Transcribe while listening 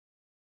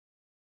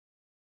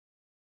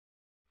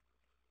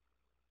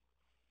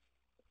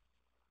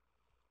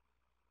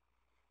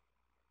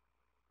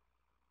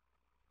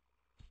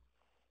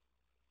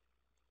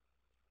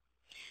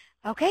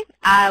Okay,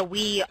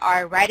 we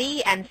are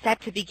ready and set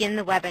to begin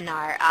the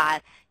webinar.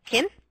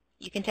 Kim,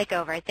 you can take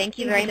over. Thank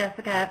you very much.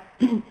 Jessica.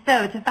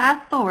 So to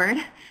fast forward,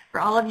 for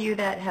all of you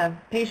that have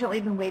patiently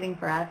been waiting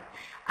for us,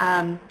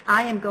 I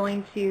am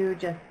going to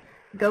just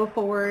go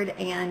forward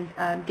and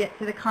get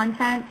to the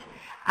content.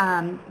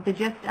 The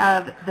gist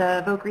of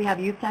the Voc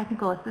Rehab Youth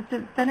Technical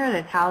Assistance Center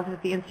that's housed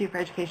at the Institute for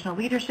Educational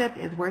Leadership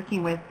is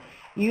working with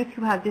youth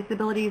who have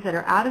disabilities that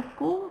are out of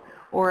school,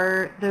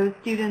 or those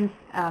students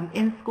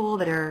in school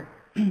that are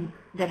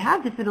that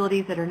have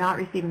disabilities that are not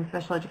receiving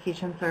special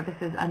education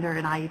services under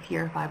an IEP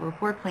or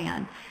 504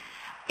 plan.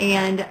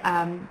 And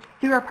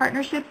through our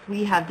partnerships,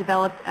 we have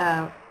developed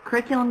a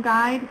curriculum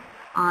guide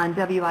on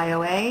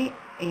WIOA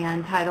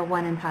and Title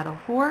I and Title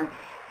IV.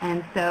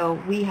 And so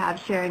we have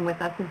sharing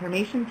with us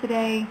information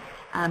today,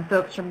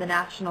 folks from the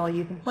National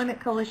Youth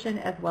Employment Coalition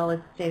as well as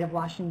the state of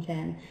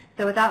Washington.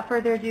 So without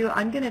further ado,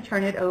 I'm going to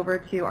turn it over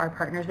to our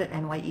partners at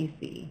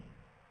NYEC.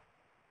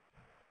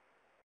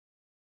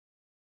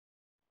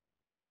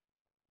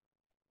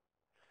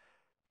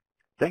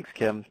 Thanks,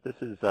 Kim. This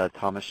is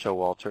Thomas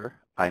Showalter.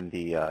 I'm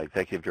the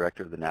Executive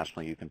Director of the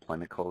National Youth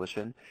Employment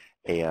Coalition,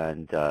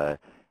 and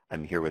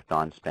I'm here with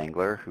Don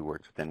Spangler, who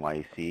works with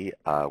NYEC.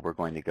 We're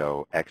going to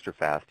go extra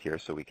fast here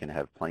so we can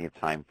have plenty of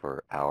time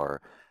for our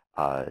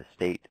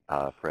state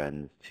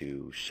friends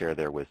to share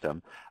their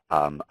wisdom.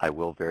 I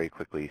will very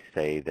quickly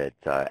say that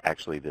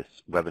actually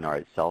this webinar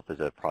itself is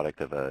a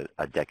product of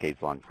a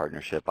decades-long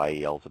partnership.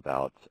 IEL's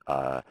about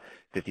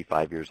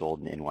 55 years old,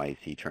 and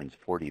NYEC turns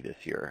 40 this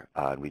year.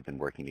 We've been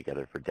working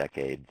together for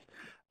decades.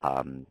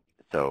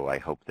 So I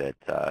hope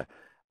that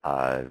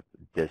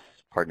this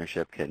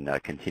partnership can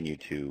continue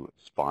to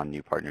spawn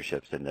new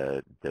partnerships in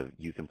the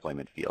youth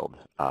employment field.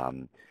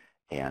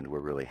 And we're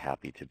really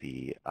happy to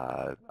be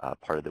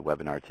part of the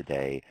webinar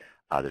today.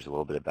 There's a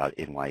little bit about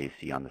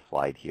NYEC on the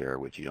slide here,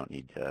 which I don't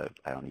need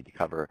to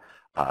cover.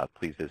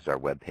 Please visit our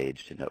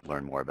webpage to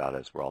learn more about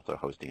us. We're also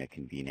hosting a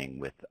convening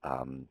with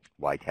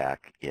YTAC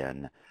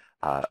in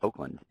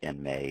Oakland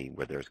in May,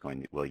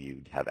 where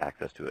you have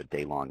access to a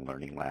day-long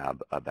learning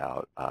lab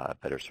about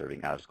better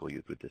serving out-of-school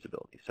youth with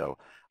disabilities. So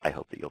I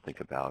hope that you'll think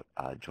about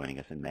joining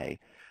us in May.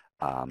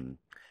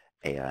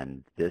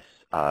 And this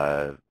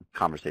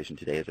conversation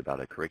today is about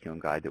a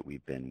curriculum guide that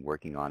we've been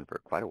working on for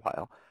quite a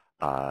while.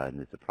 And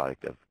it's a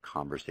product of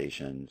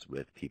conversations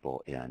with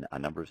people in a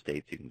number of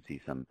states. You can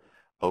see some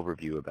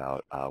overview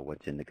about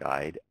what's in the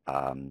guide.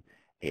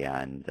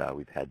 And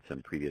we've had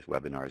some previous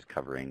webinars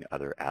covering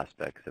other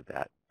aspects of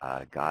that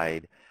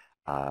guide.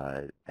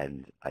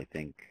 And I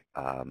think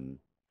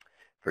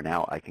for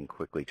now I can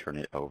quickly turn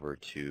it over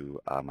to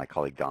my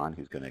colleague Don,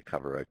 who's going to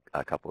cover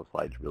a couple of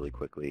slides really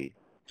quickly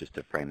just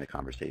to frame the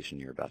conversation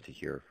you're about to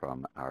hear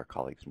from our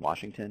colleagues in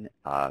Washington.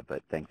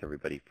 But thanks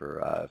everybody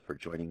for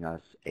joining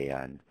us,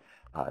 and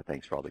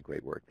thanks for all the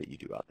great work that you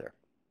do out there.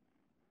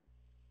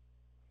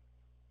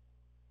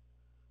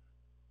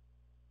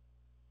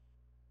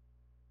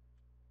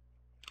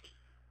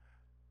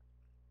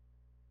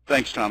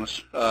 Thanks,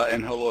 Thomas,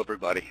 and hello,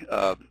 everybody.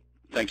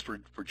 Thanks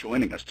for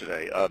joining us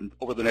today.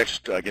 Over the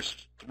next, I guess,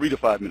 3 to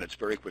 5 minutes,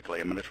 very quickly,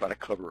 I'm going to try to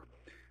cover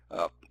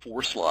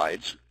 4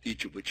 slides,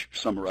 each of which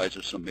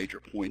summarizes some major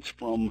points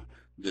from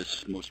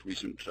this most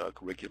recent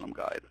curriculum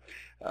guide.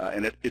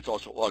 And it's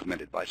also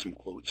augmented by some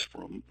quotes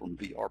from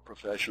VR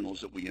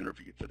professionals that we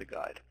interviewed for the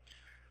guide.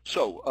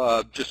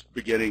 So just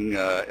beginning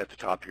at the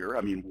top here,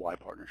 I mean, why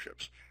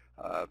partnerships?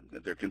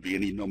 There can be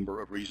any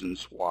number of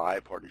reasons why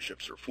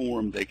partnerships are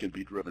formed. They can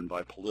be driven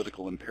by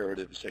political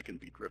imperatives. They can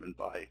be driven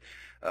by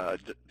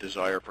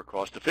desire for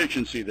cost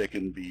efficiency. They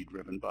can be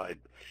driven by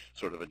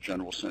sort of a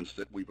general sense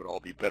that we would all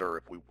be better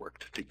if we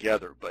worked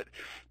together. But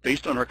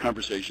based on our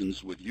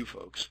conversations with you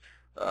folks,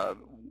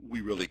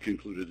 we really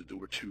concluded that there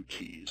were 2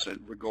 keys. And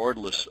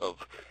regardless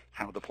of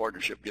how the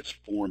partnership gets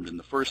formed in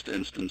the first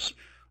instance,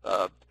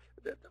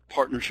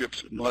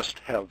 partnerships must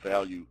have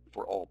value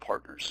for all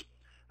partners.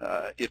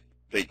 If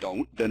they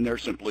don't, then they're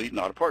simply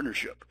not a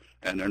partnership,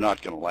 and they're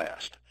not going to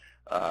last.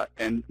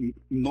 And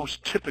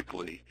most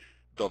typically,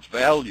 the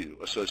value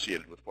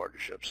associated with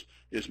partnerships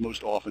is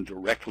most often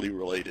directly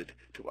related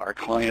to our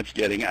clients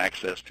getting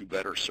access to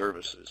better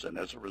services, and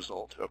as a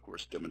result, of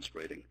course,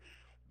 demonstrating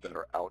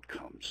better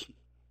outcomes.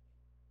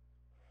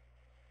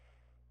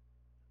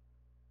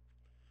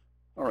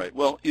 All right,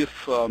 well,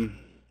 if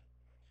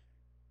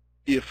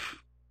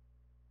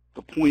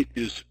the point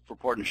is for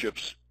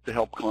partnerships to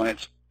help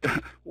clients,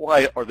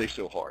 why are they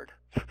so hard?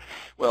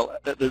 Well,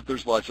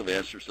 there's lots of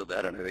answers to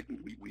that, and I think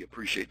we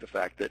appreciate the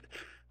fact that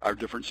our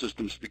different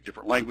systems speak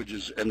different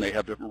languages, and they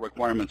have different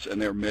requirements,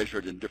 and they're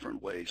measured in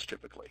different ways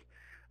typically.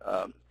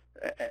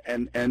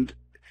 And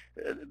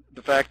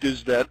the fact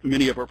is that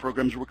many of our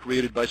programs were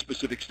created by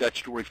specific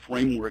statutory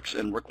frameworks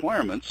and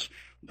requirements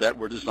that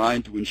were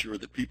designed to ensure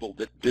that people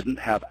that didn't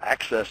have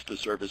access to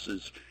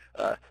services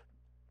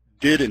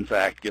did in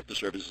fact get the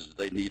services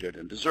they needed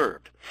and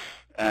deserved.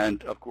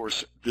 And of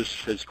course, this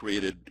has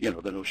created,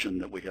 the notion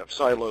that we have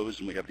silos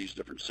and we have these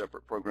different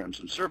separate programs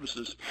and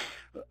services.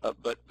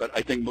 But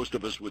I think most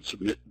of us would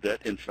submit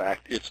that, in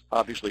fact, it's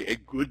obviously a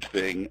good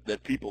thing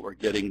that people are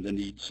getting the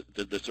needs,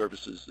 the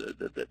services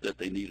that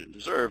they need and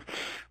deserve.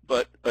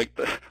 But like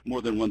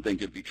more than one thing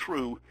could be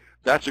true.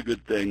 That's a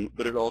good thing,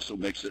 but it also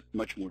makes it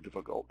much more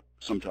difficult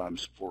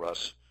sometimes for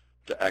us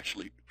to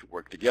actually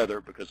work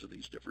together because of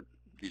these different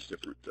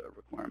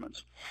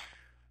requirements.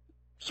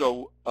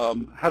 So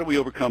how do we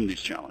overcome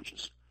these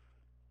challenges?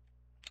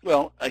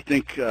 Well, I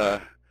think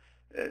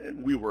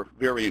we were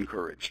very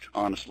encouraged,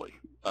 honestly,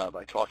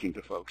 by talking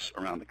to folks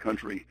around the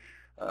country,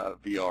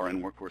 VR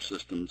and workforce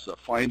systems,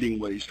 finding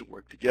ways to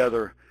work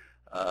together,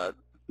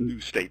 new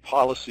state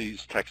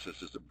policies.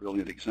 Texas is a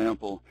brilliant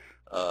example.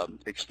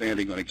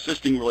 Expanding on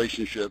existing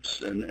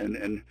relationships,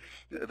 and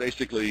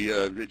basically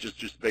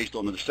just based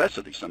on the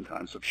necessity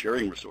sometimes of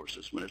sharing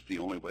resources when it's the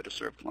only way to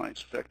serve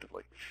clients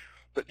effectively.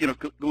 But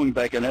going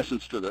back in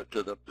essence to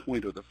the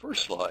point of the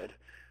first slide,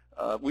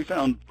 we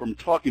found from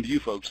talking to you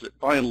folks that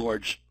by and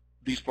large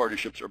these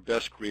partnerships are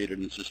best created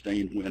and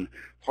sustained when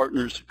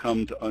partners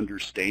come to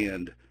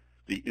understand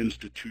the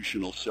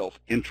institutional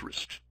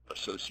self-interest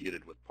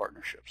associated with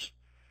partnerships.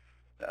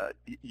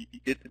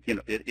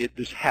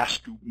 This has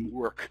to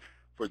work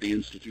for the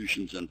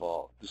institutions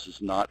involved. This is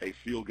not a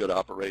feel-good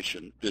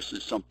operation. This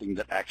is something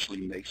that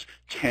actually makes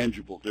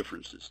tangible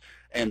differences.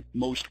 And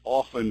most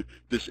often,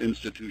 this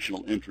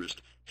institutional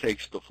interest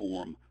takes the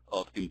form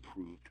of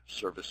improved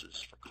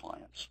services for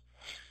clients.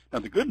 Now,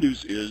 the good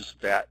news is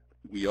that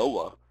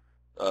WIOA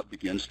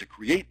begins to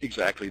create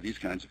exactly these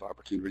kinds of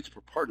opportunities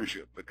for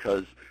partnership,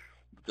 because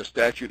the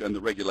statute and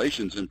the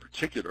regulations in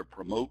particular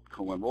promote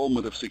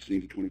co-enrollment of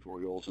 16 to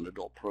 24-year-olds in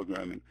adult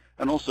programming,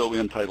 and also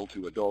in Title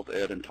II Adult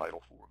Ed and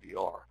Title IV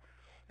VR.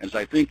 As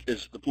I think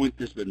as the point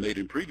has been made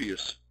in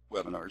previous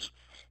webinars,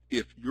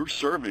 if you're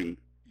serving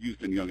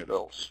youth and young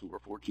adults who are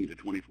 14 to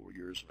 24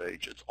 years of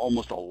age, it's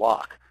almost a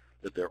lock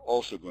that they're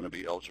also going to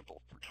be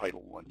eligible for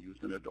Title I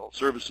Youth and Adult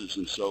Services.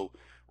 And so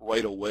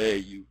right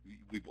away,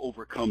 we've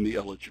overcome the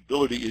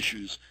eligibility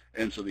issues,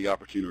 and so the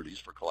opportunities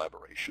for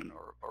collaboration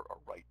are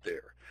right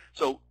there.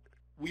 So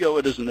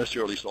WIOA doesn't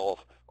necessarily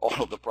solve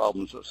all of the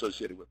problems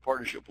associated with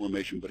partnership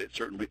formation, but it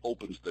certainly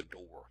opens the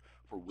door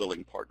for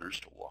willing partners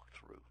to walk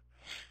through.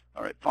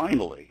 All right,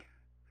 finally,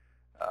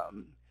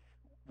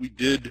 we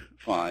did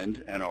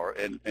find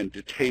and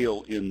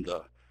detail in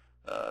the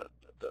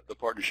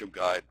partnership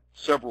guide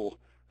several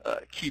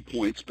key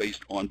points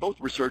based on both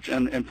research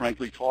and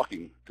frankly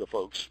talking to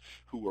folks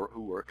who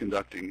are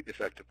conducting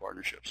effective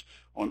partnerships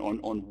on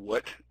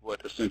what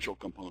essential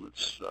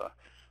components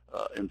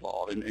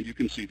involve. And you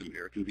can see them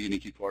here: convening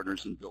key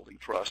partners and building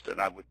trust.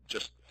 And I would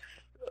just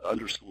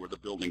underscore the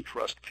building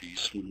trust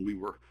piece. When we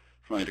were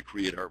trying to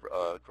create our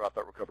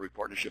dropout recovery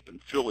partnership in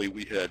Philly,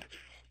 we had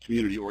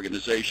community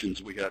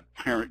organizations, we had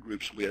parent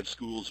groups, we had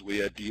schools, we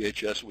had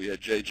DHS, we had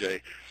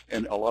JJ,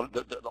 and a lot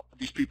of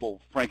these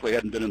people, frankly,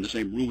 hadn't been in the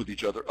same room with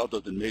each other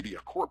than maybe a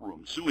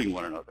courtroom suing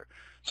one another.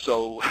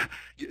 So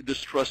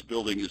this trust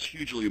building is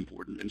hugely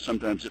important, and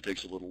sometimes it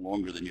takes a little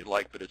longer than you'd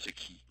like, but it's a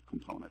key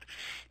component.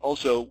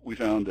 Also, we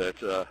found that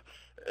the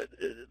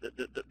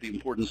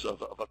importance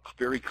of a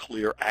very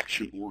clear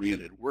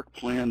action-oriented work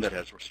plan that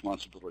has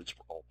responsibilities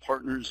for all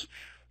partners,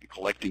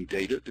 collecting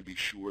data to be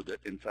sure that,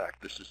 in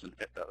fact, this is an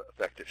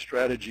effective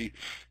strategy,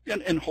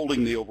 and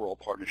holding the overall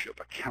partnership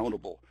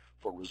accountable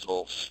for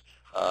results,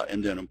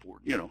 and then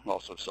important,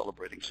 also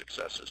celebrating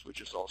successes,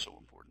 which is also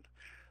important.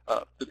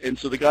 And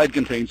so the guide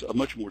contains a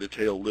much more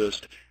detailed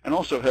list, and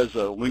also has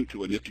a link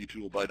to a nifty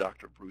tool by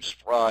Dr. Bruce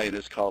Fry and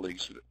his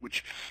colleagues,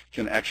 which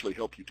can actually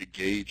help you to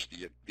gauge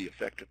the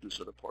effectiveness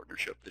of the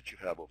partnership that you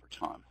have over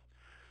time.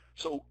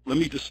 So let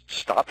me just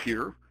stop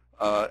here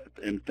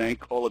and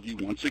thank all of you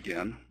once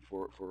again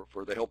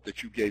for the help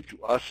that you gave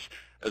to us,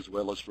 as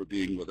well as for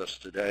being with us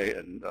today.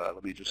 And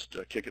let me just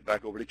kick it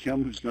back over to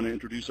Kim, who's going to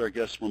introduce our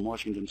guests from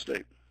Washington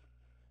State.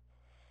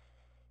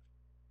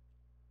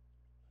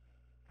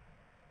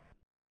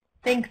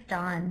 Thanks,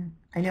 Don.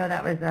 I know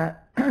that was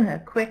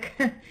a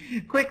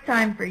quick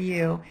time for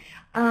you.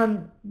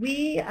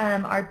 We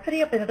are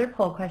putting up another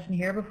poll question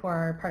here before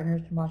our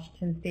partners from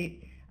Washington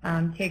State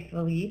take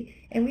the lead.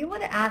 And we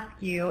want to ask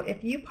you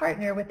if you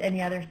partner with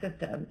any other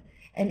systems.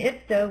 And if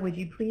so, would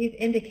you please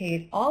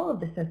indicate all of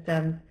the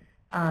systems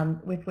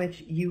with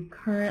which you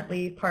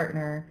currently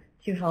partner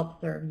to help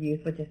serve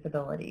youth with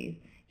disabilities.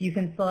 You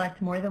can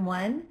select more than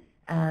one,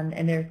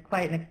 and there's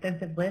quite an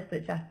extensive list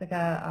that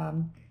Jessica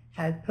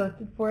has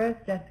posted for us.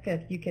 Jessica,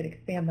 if you could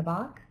expand the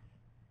box.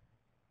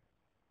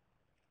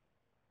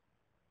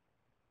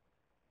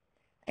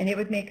 And it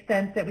would make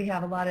sense that we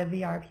have a lot of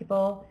VR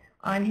people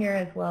on here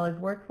as well as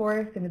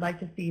workforce, and we'd like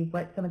to see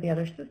what some of the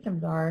other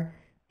systems are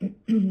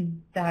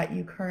that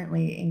you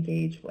currently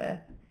engage with.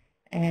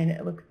 And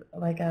it looks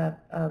like a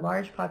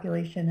large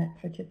population that's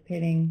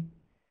participating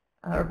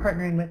or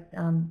partnering with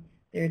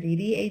their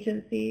DD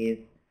agencies,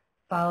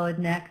 followed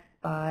next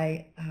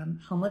by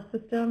homeless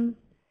systems.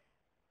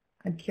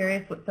 I'm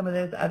curious what some of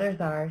those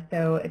others are.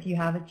 So if you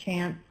have a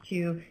chance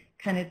to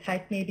kind of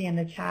type maybe in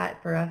the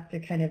chat for us to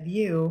kind of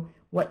view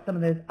what some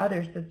of those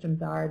other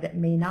systems are that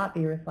may not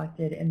be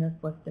reflected in this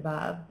list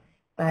above.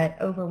 But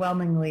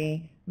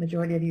overwhelmingly,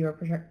 majority of you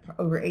are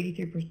over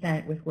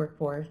 83% with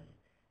Workforce,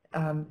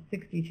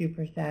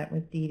 62%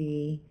 with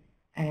DD,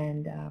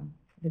 and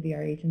the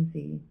VR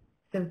agency.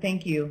 So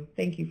thank you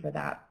for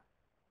that.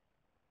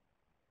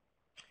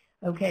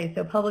 Okay,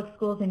 so public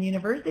schools and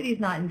universities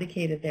not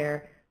indicated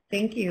there.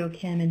 Thank you,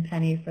 Kim and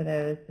Penny, for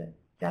those.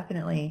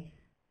 Definitely.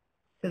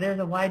 So there's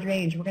a wide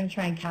range. We're going to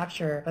try and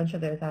capture a bunch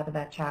of those out of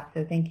that chat,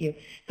 so thank you.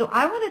 So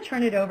I want to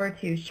turn it over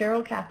to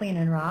Cheryl, Kathleen,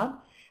 and Rob,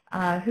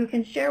 who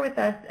can share with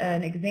us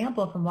an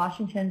example from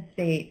Washington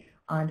State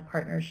on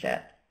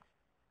partnerships.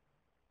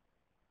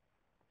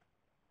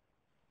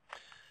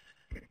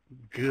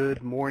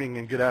 Good morning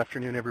and good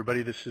afternoon,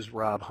 everybody. This is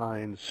Rob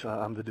Hines.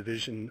 I'm the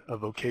Division of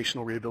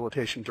Vocational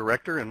Rehabilitation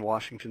Director in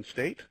Washington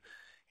State,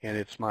 and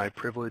it's my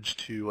privilege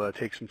to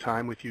take some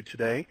time with you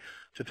today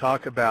to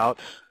talk about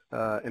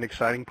an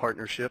exciting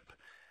partnership.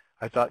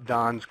 I thought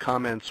Don's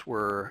comments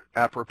were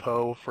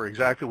apropos for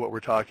exactly what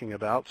we're talking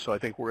about, so I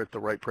think we're at the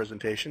right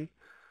presentation.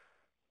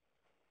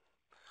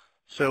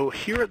 So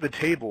here at the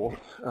table,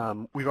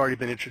 we've already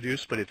been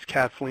introduced, but it's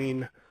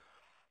Kathleen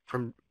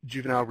from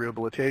Juvenile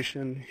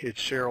Rehabilitation,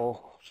 it's Cheryl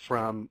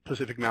from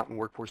Pacific Mountain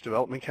Workforce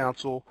Development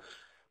Council,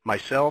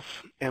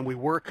 myself, and we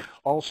work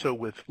also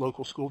with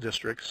local school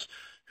districts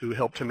who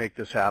help to make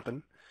this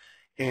happen.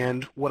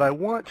 And what I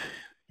want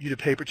you to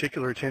pay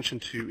particular attention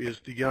to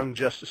is the young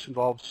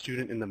justice-involved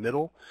student in the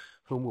middle,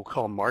 whom we'll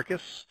call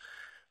Marcus.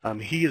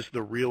 He is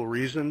the real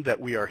reason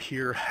that we are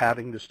here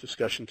having this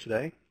discussion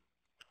today.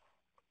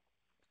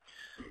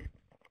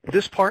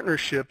 This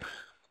partnership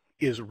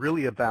is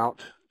really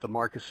about the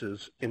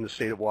Marcuses in the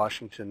state of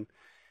Washington,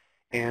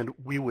 and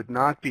we would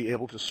not be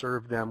able to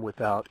serve them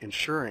without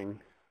ensuring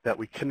that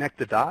we connect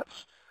the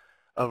dots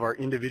of our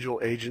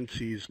individual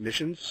agencies'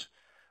 missions.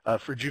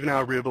 For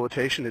juvenile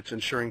rehabilitation, it's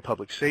ensuring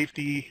public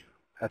safety.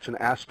 That's an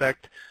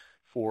aspect.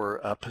 For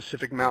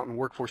Pacific Mountain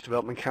Workforce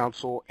Development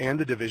Council and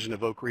the Division of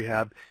Voc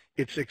Rehab,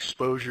 it's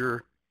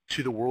exposure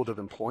to the world of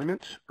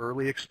employment,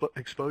 early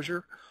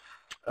exposure.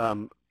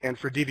 And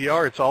for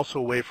DVR, it's also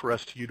a way for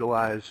us to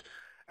utilize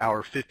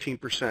our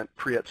 15%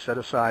 pre-ET set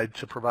aside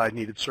to provide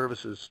needed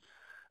services.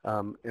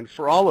 And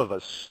for all of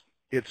us,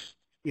 it's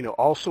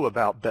also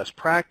about best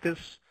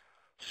practice,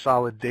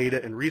 solid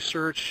data and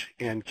research,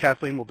 and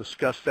Kathleen will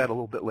discuss that a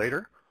little bit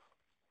later.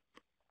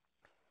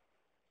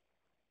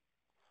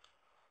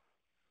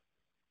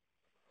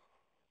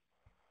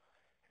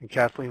 And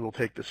Kathleen will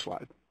take this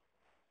slide.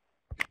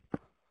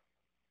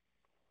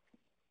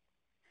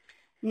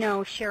 No,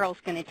 Cheryl's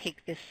going to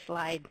take this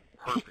slide.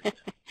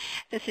 Perfect.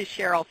 This is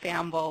Cheryl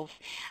Fambles.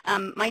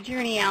 My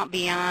Journey Out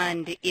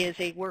Beyond is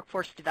a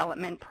workforce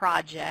development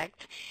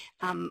project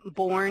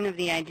born of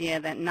the idea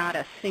that not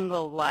a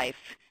single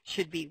life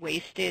should be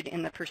wasted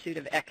in the pursuit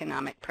of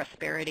economic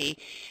prosperity.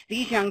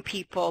 These young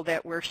people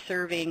that we're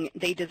serving,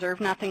 they deserve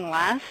nothing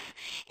less,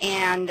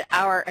 and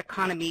our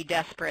economy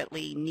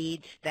desperately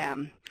needs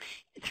them.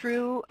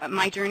 Through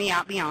My Journey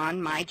Out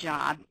Beyond, my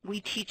job, we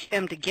teach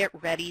them to get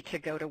ready to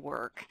go to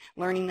work,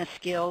 learning the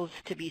skills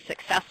to be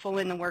successful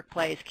in the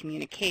workplace,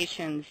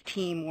 communications,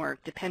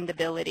 teamwork,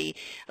 dependability.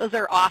 Those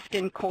are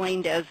often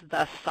coined as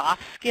the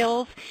soft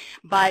skills,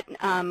 but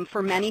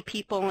for many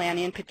people, and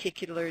in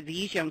particular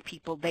these young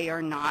people, they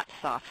are not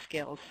soft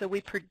skills. So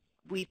we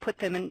put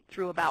them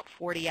through about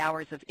 40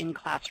 hours of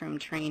in-classroom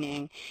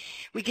training.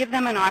 We give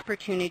them an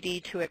opportunity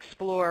to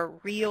explore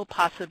real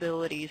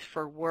possibilities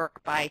for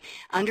work by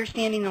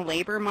understanding the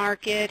labor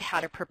market, how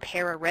to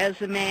prepare a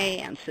resume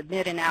and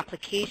submit an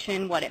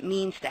application, what it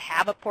means to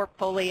have a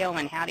portfolio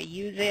and how to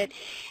use it,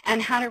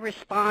 and how to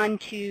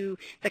respond to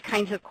the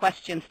kinds of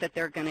questions that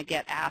they're going to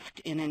get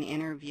asked in an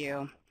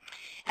interview.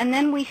 And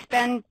then we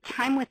spend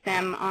time with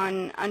them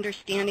on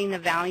understanding the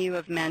value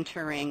of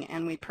mentoring,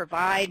 and we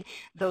provide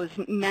those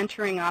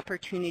mentoring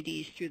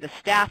opportunities through the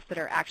staff that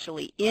are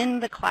actually in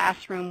the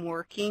classroom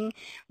working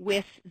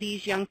with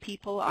these young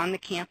people on the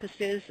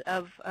campuses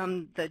of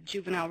the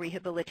juvenile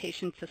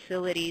rehabilitation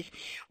facilities.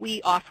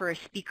 We offer a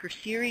speaker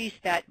series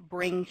that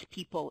brings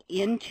people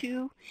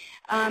into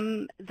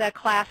the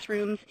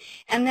classrooms,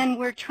 and then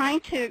we're trying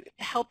to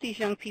help these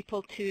young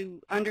people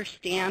to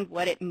understand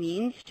what it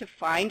means to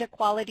find a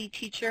quality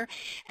teacher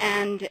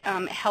and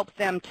help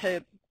them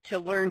to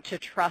learn to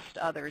trust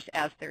others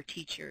as their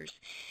teachers.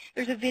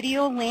 There's a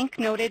video link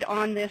noted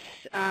on this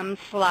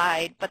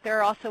slide, but there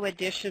are also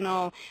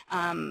additional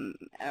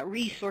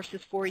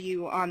resources for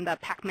you on the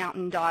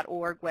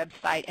pacmountain.org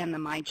website and the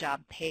My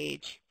Job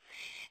page.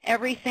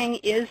 Everything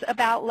is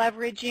about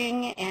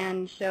leveraging,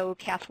 and so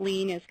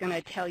Kathleen is going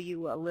to tell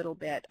you a little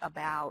bit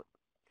about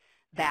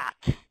that,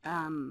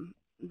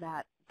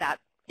 that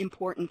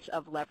importance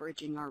of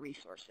leveraging our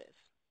resources.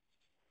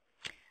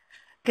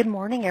 Good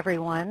morning,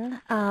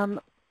 everyone.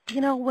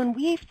 When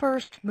we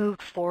first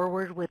moved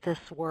forward with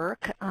this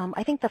work,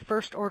 I think the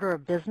first order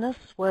of business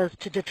was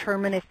to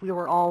determine if we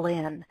were all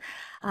in.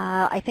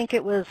 I think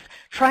it was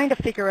trying to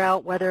figure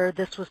out whether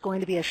this was going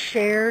to be a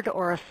shared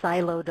or a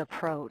siloed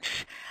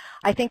approach.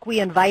 I think we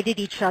invited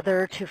each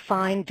other to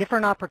find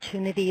different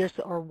opportunities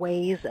or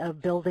ways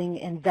of building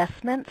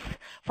investments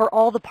for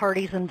all the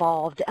parties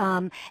involved,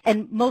 and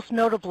most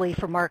notably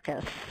for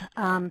Marcus,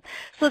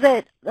 so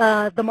that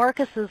the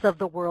Marcuses of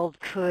the world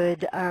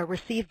could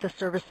receive the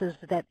services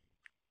that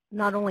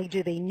not only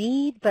do they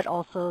need, but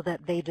also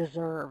that they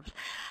deserve.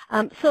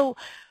 So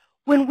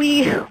when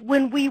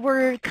we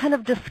were kind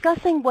of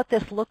discussing what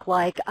this looked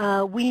like,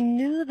 we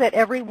knew that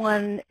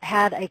everyone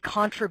had a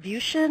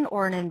contribution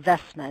or an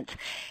investment,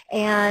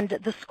 and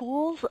the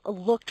schools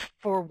looked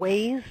for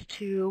ways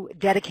to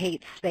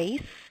dedicate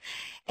space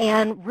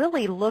and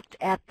really looked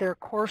at their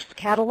course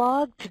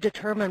catalog to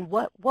determine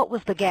what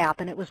was the gap.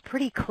 And it was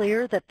pretty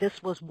clear that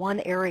this was one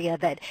area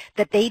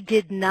that they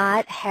did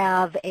not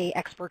have a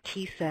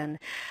expertise in.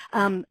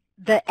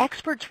 The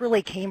experts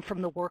really came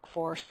from the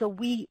workforce, so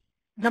we,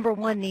 number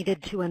one,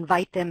 needed to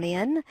invite them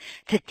in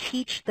to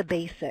teach the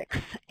basics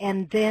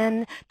and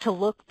then to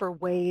look for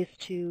ways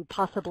to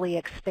possibly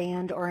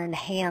expand or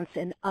enhance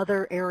in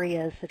other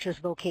areas such as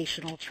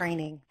vocational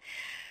training.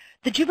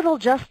 The juvenile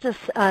justice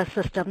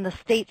system, the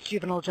state's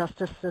juvenile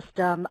justice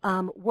system,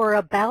 were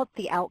about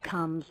the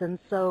outcomes, and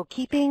so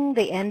keeping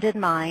the end in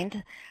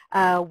mind,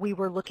 we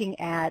were looking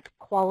at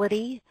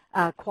quality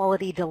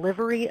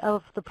delivery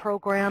of the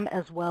program,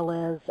 as well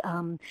as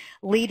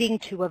leading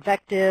to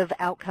effective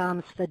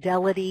outcomes,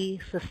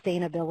 fidelity,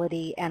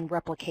 sustainability, and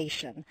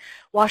replication.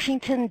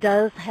 Washington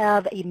does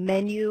have a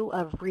menu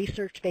of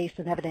research-based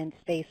and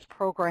evidence-based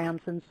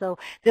programs, and so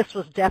this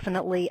was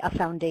definitely a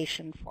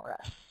foundation for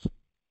us.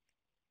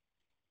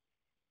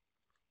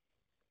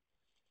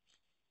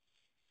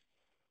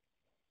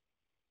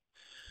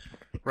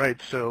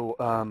 Right,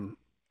 so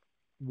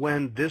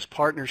when this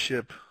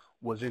partnership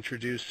was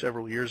introduced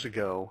several years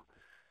ago,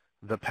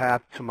 the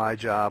path to my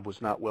job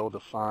was not well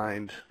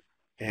defined,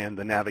 and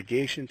the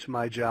navigation to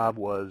my job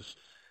was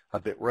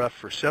a bit rough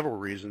for several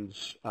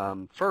reasons.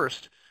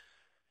 First,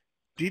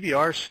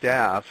 DVR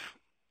staff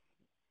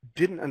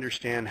didn't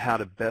understand how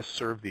to best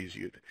serve these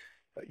youth,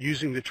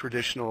 using the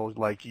traditional,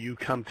 like, you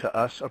come to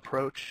us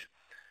approach,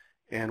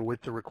 and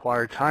with the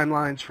required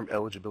timelines from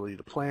eligibility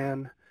to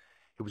plan,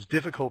 it was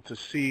difficult to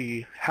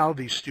see how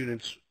these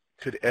students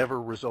could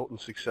ever result in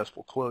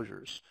successful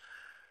closures.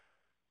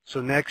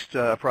 So next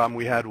problem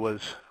we had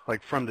was,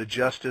 like, from the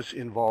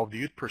justice-involved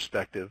youth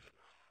perspective,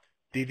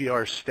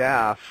 DVR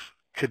staff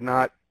could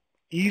not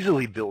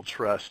easily build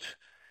trust,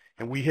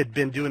 and we had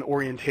been doing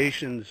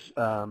orientations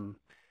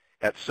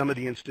at some of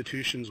the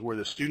institutions where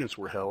the students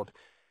were held.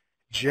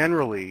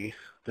 Generally,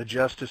 the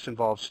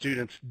justice-involved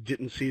students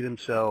didn't see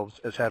themselves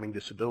as having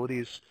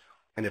disabilities,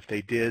 and if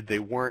they did, they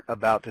weren't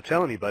about to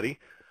tell anybody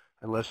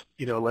unless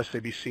they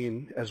be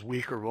seen as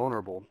weak or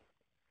vulnerable.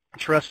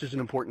 Trust is an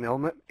important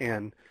element,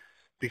 and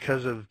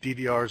because of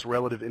DVR's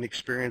relative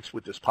inexperience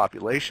with this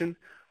population,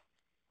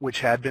 which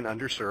had been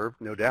underserved,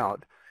 no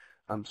doubt,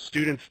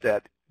 students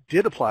that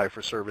did apply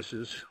for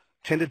services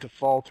tended to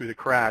fall through the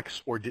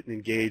cracks or didn't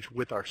engage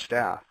with our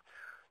staff.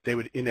 They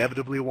would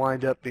inevitably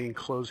wind up being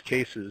closed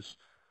cases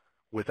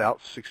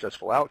without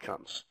successful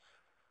outcomes.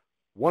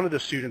 One of the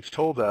students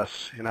told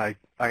us, and I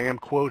am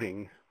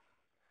quoting,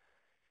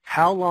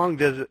 "How long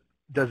does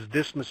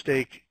this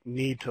mistake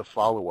need to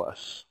follow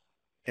us?"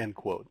 End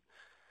quote.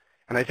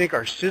 And I think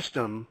our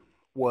system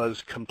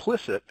was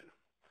complicit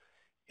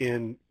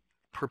in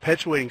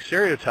perpetuating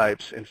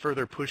stereotypes and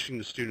further pushing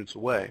the students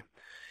away.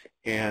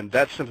 And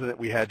that's something that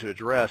we had to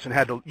address, and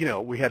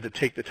we had to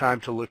take the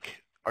time to look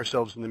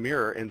ourselves in the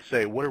mirror and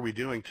say, what are we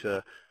doing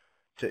to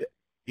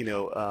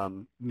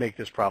make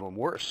this problem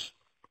worse?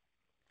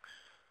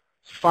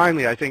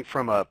 Finally, I think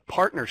from a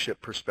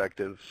partnership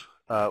perspective,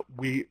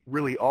 we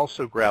really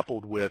also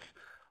grappled with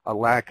a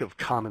lack of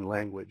common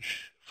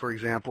language. For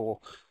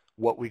example,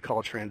 what we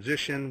call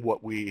transition,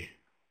 what we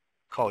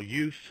call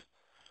youth,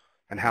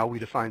 and how we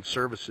define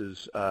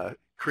services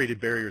created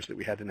barriers that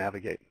we had to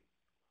navigate.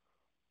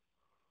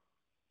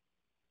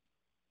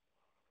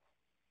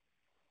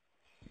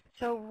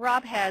 So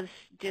Rob has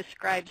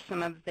described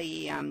some of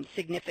the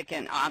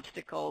significant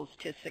obstacles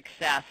to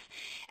success,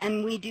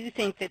 and we do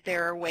think that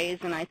there are ways,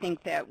 and I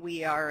think that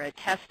we are a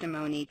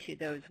testimony to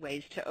those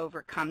ways to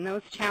overcome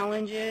those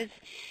challenges.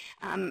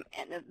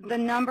 The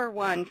number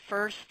one,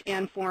 first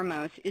and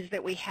foremost, is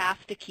that we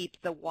have to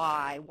keep the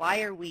why.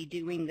 Why are we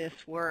doing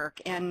this work?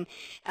 And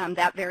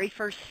that very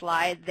first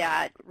slide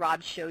that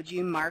Rob showed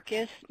you,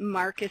 Marcus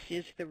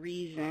is the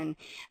reason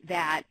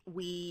that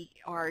we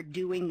are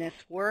doing this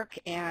work,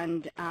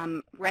 and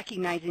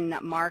recognizing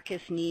that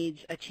Marcus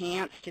needs a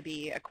chance to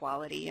be a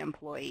quality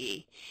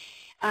employee.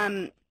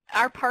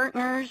 Our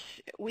partners,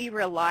 we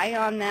rely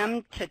on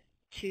them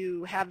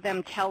to have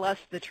them tell us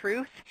the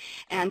truth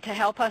and to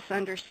help us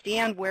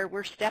understand where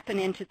we're stepping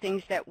into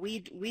things that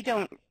we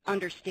don't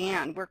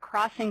understand. We're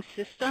crossing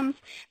systems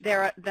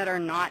that are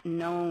not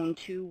known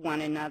to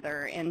one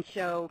another, and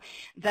so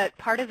that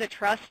part of the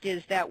trust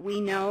is that we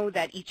know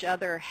that each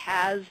other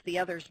has the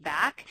other's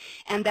back,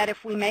 and that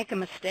if we make a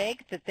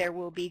mistake, that there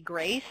will be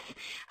grace,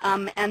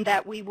 and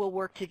that we will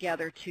work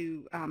together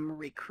to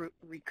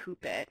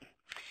recoup it.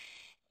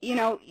 you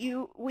know,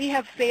 we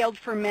have failed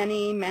for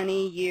many,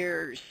 many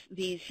years,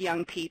 these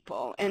young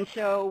people, and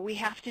so we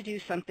have to do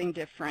something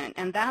different.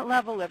 And that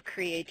level of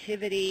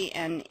creativity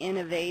and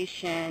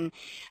innovation,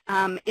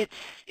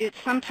 it's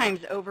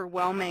sometimes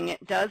overwhelming.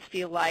 It does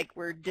feel like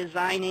we're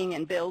designing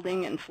and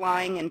building and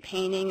flying and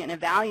painting and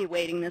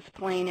evaluating this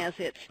plane as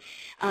it's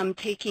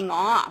taking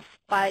off.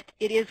 But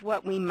it is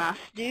what we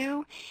must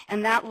do,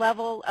 and that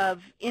level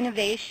of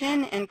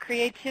innovation and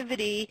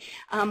creativity,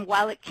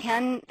 while it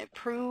can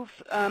prove,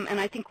 and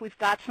I think we've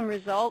got some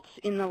results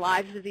in the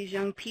lives of these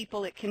young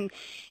people, it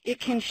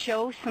can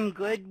show some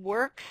good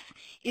works.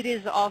 It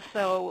is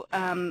also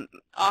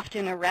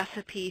often a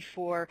recipe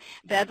for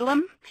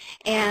bedlam,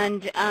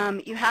 and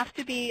you have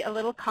to be a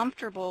little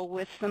comfortable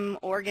with some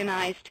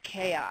organized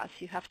chaos.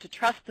 You have to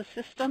trust the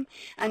system,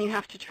 and you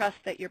have to trust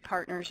that your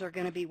partners are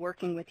going to be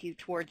working with you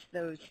towards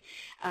those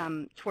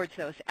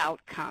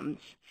outcomes.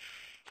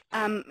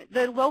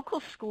 The local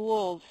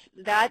schools,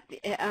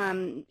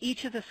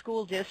 each of the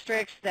school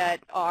districts that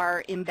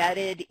are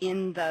embedded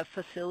in the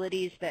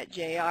facilities that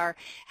JR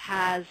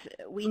has,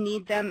 we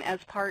need them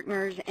as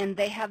partners, and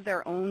they have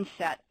their own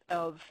set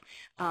of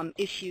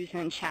issues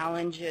and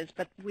challenges,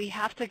 but we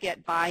have to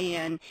get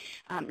buy-in,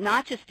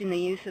 not just in the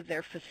use of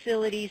their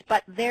facilities,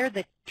 but they're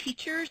the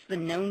teachers, the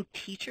known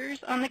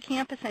teachers on the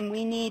campus, and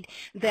we need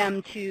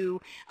them to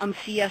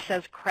see us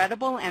as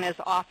credible and as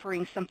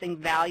offering something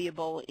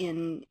valuable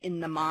in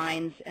the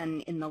minds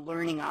and in the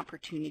learning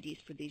opportunities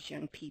for these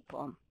young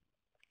people.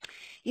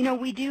 You know,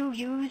 we do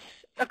use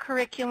a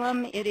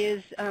curriculum. It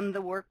is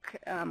the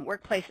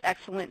Workplace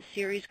Excellence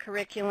Series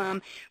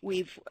curriculum.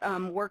 We've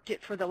worked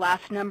it for the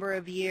last number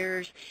of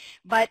years,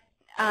 but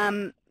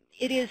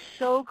it is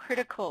so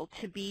critical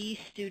to be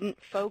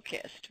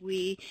student-focused.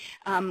 We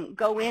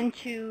go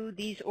into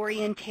these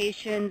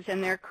orientations,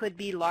 and there could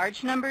be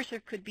large numbers,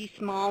 there could be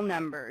small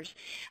numbers.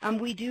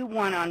 We do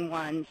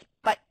one-on-ones,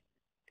 but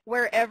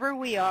wherever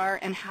we are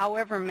and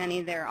however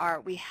many there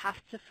are, we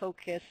have to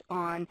focus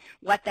on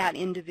what that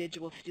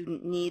individual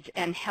student needs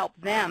and help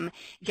them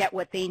get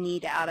what they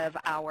need out of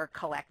our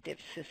collective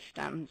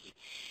systems.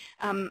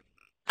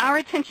 Our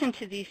attention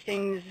to these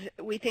things,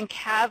 we think,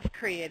 have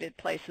created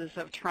places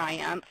of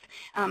triumph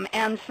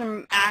and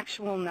some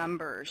actual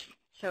numbers.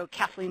 So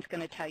Kathleen's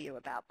going to tell you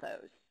about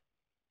those.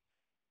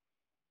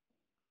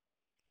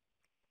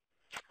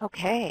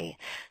 Okay,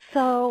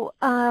 so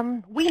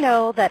we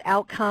know that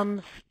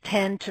outcomes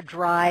tend to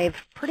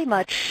drive pretty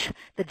much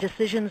the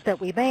decisions that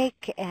we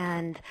make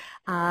and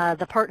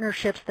the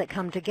partnerships that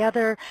come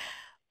together.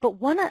 But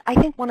I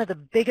think one of the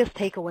biggest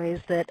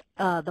takeaways that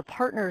the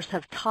partners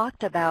have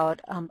talked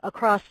about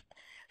across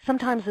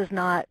sometimes is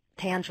not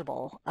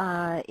tangible.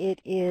 It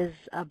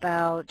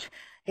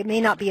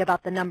may not be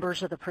about the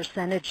numbers or the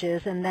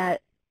percentages, and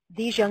that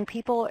these young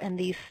people and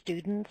these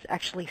students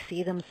actually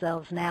see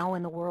themselves now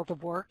in the world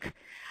of work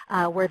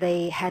where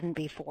they hadn't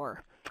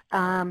before.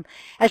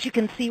 As you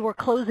can see, we're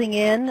closing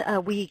in.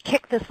 We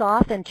kicked this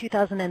off in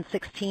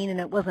 2016, and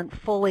it wasn't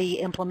fully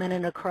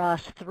implemented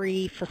across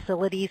 3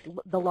 facilities,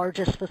 the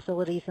largest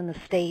facilities in the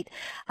state,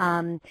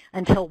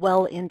 until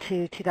well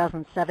into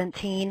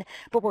 2017.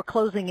 But we're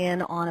closing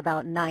in on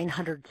about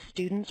 900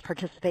 students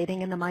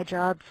participating in the My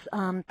Jobs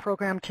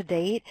program to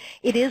date.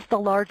 It is the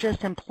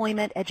largest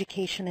employment,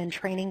 education, and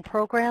training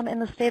program in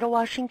the state of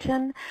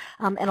Washington,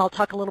 and I'll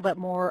talk a little bit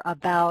more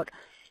about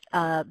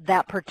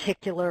that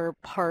particular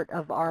part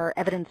of our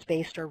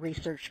evidence-based or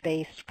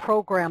research-based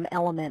program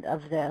element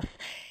of this.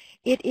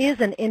 It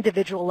is an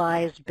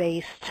individualized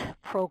based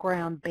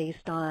program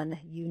based on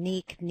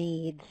unique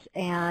needs,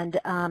 and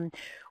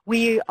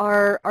we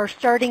are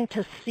starting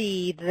to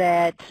see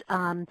that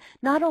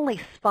not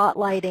only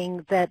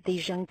spotlighting that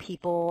these young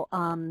people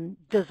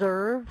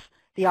deserve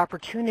the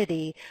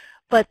opportunity,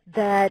 but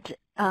that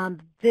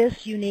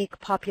this unique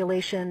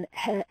population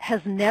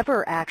has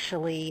never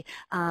actually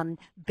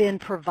been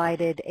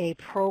provided a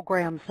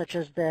program such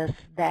as this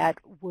that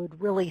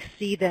would really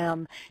see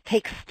them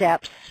take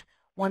steps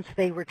once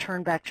they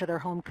return back to their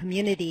home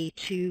community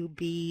to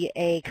be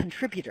a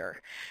contributor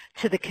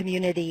to the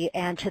community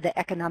and to the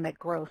economic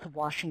growth of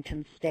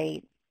Washington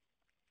State.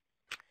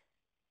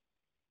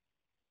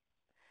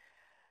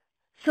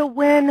 So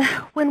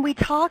when we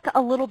talk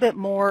a little bit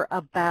more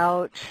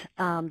about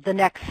the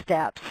next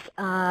steps,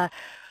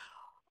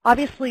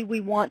 obviously we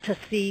want to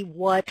see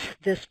what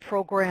this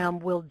program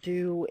will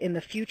do in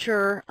the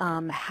future.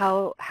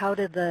 How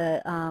do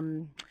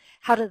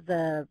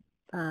the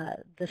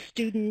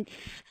students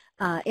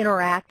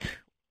interact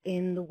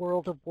in the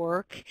world of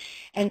work?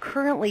 And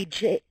currently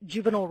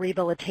juvenile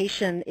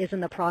rehabilitation is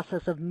in the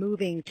process of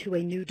moving to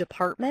a new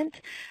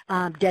department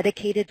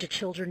dedicated to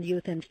children,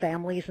 youth, and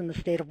families in the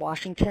state of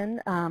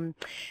Washington.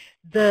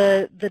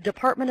 The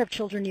Department of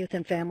Children, Youth,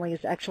 and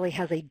Families actually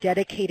has a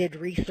dedicated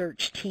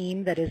research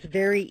team that is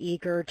very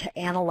eager to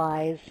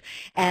analyze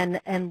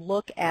and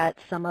look at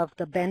some of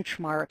the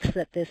benchmarks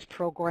that this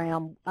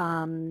program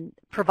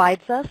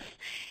provides us,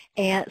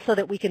 and so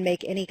that we can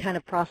make any kind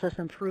of process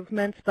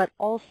improvements. But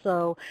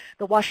also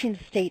the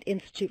Washington State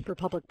Institute for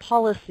Public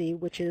Policy,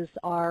 which is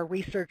our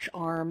research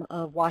arm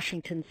of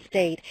Washington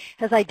State,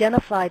 has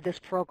identified this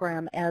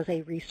program as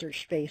a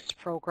research-based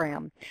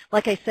program.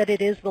 Like I said,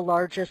 it is the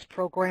largest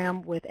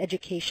program with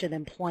education,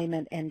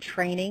 employment, and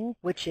training,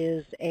 which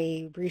is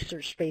a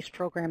research-based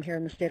program here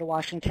in the state of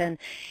Washington.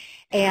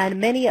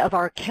 And many of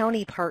our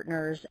county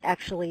partners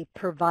actually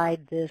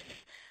provide this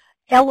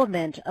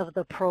element of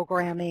the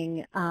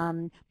programming,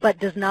 but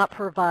does not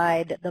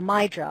provide the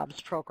My Jobs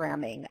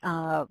programming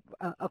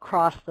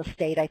across the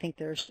state. I think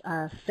there's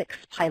 6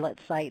 pilot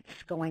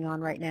sites going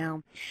on right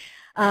now.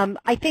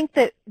 I think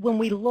that when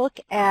we look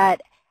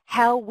at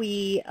how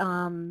we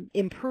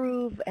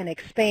improve and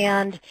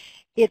expand,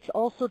 it's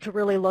also to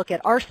really look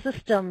at our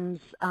systems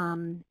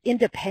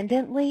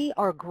independently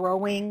are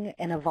growing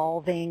and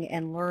evolving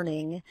and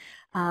learning.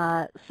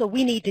 So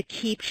we need to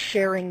keep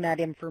sharing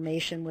that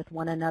information with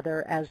one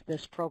another as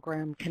this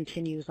program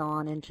continues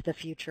on into the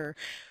future.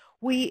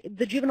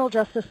 The juvenile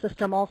justice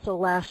system also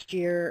last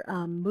year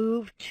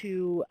moved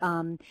to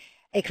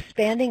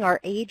expanding our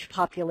age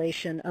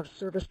population of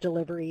service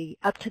delivery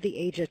up to the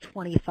age of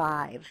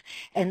 25.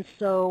 And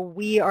so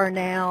we are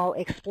now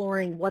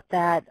exploring what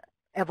that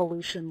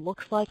evolution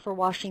looks like for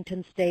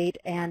Washington State,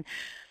 and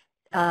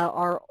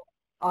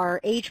our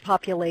age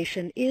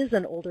population is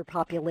an older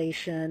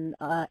population.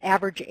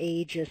 Average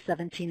age is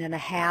 17 and a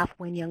half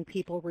when young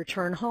people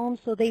return home,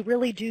 so they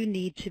really do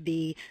need to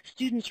be,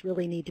 students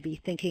really need to be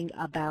thinking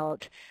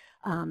about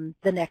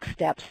the next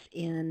steps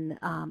in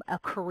a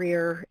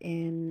career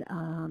in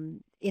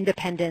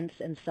independence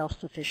and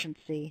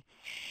self-sufficiency.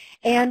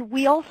 And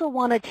we also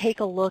want to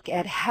take a look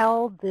at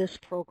how this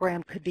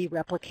program could be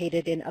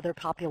replicated in other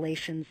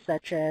populations,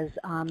 such as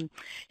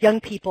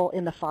young people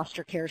in the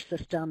foster care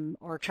system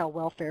or child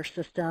welfare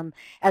system,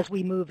 as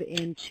we move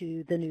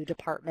into the new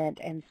department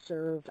and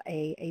serve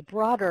a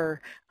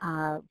broader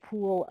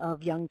pool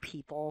of young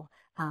people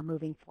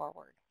moving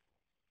forward.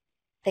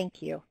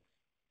 Thank you.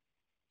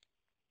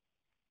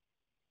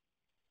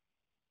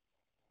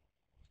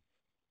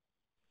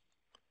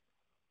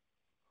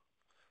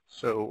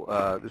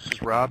 So this is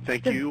Rob.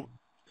 Thank you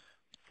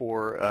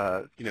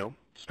for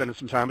spending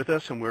some time with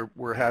us, and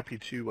we're happy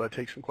to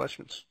take some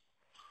questions.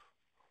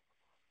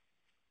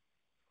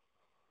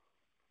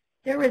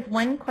 There was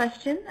one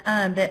question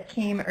that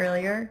came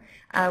earlier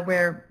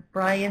where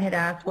Brian had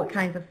asked what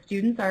kinds of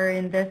students are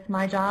in this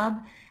My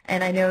Job,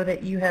 and I know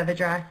that you have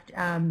addressed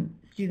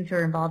students who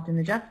are involved in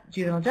the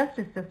juvenile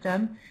justice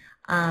system.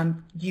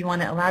 Do you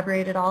want to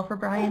elaborate at all for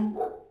Brian?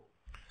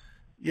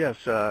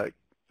 Yes, I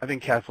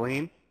think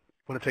Kathleen.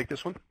 Want to take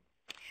this one?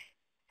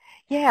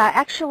 Yeah,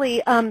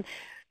 actually,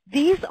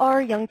 these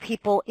are young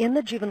people in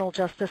the juvenile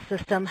justice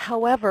system.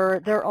 However,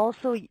 they're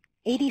also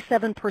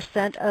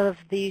 87% of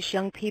these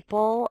young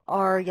people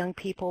are young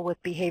people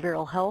with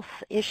behavioral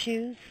health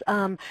issues.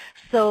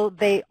 So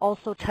they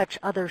also touch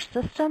other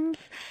systems.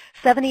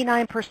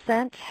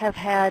 79%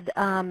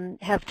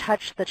 have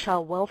touched the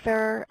child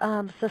welfare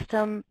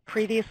system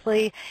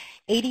previously.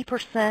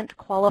 80%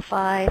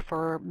 qualify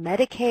for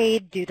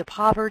Medicaid due to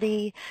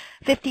poverty.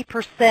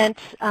 50%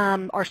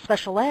 are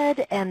special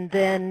ed, and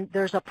then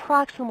there's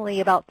approximately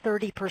about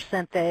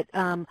 30%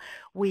 that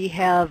we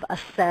have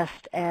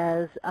assessed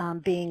as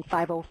being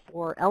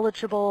 504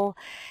 eligible,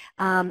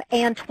 and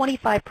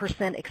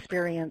 25%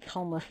 experience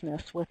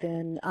homelessness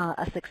within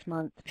a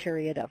 6-month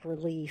period of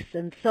release.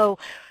 And so,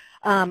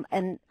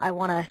 and I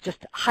want to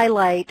just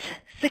highlight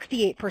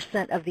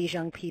 68% of these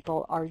young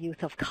people are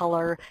youth of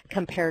color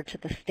compared to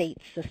the state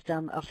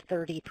system of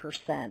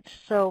 30%.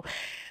 So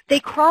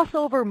they cross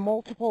over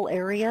multiple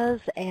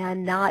areas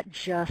and not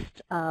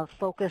just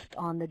focused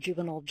on the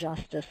juvenile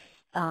justice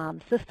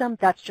system.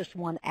 That's just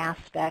one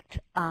aspect,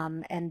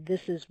 and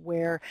this is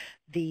where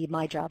the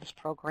My Jobs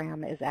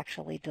program is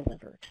actually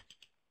delivered.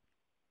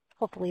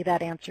 Hopefully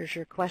that answers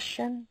your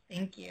question.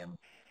 Thank you.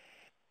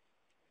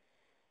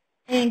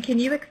 And can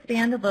you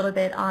expand a little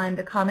bit on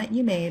the comment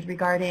you made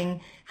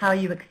regarding how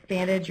you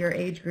expanded your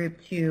age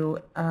group to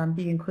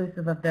be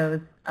inclusive of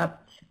those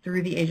up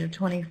through the age of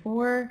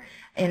 24?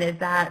 And is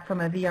that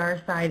from a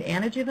VR side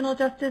and a juvenile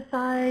justice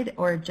side,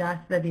 or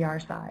just the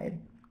VR side?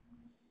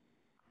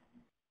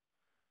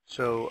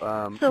 So,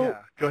 yeah,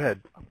 go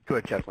ahead. Go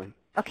ahead, Kathleen.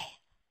 Okay,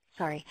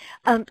 sorry.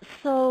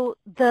 So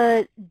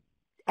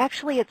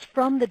actually, it's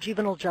from the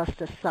juvenile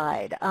justice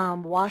side.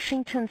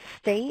 Washington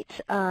State,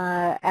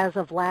 as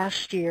of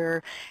last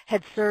year,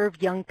 had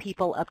served young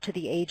people up to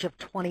the age of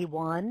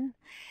 21.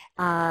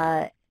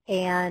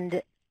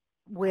 And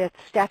with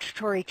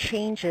statutory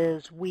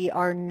changes, we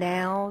are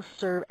now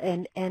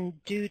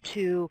and due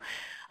to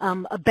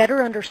a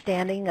better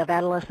understanding of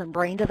adolescent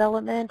brain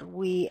development,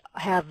 we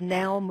have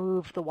now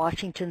moved the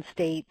Washington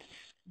State's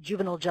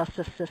juvenile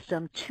justice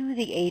system to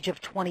the age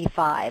of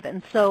 25.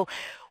 And so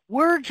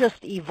we're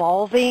just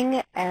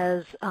evolving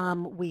as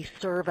we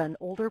serve an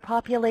older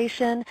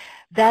population.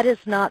 That is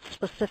not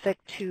specific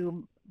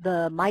to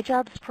the My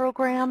Jobs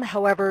program.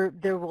 However,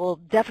 there will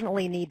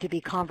definitely need to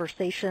be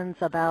conversations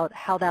about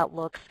how that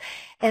looks.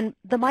 And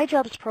the My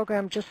Jobs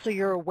program, just so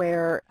you're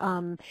aware,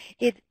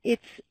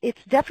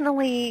 it's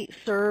definitely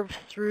served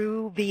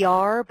through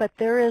VR, but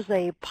there is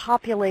a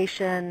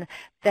population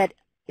that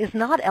is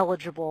not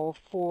eligible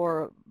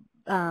for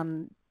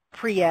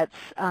pre-ETS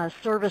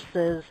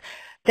services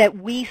that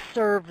we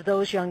serve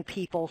those young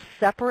people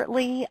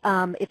separately.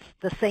 It's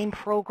the same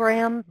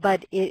program,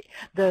 but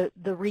the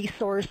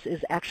resource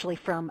is actually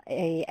from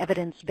a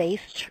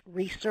evidence-based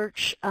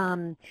research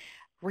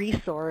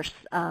resource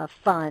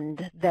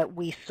fund that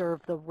we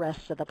serve the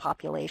rest of the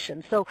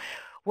population. So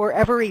we're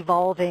ever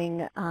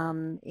evolving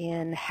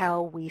in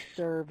how we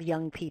serve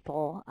young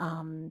people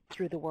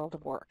through the world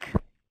of work.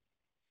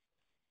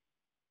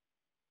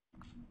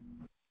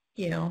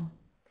 Thank you.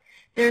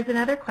 There's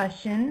another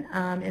question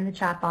in the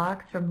chat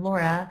box from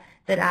Laura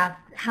that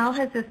asks, how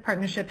has this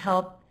partnership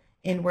helped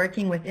in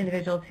working with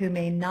individuals who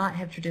may not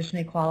have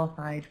traditionally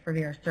qualified for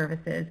VR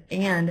services,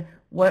 and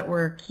what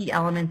were key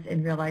elements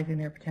in realizing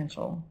their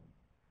potential?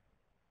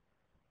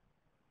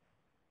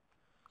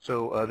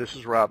 So this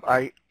is Rob.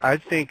 I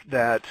think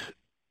that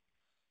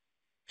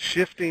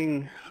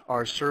shifting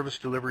our service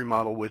delivery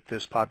model with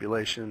this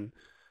population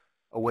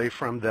away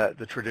from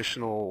the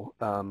traditional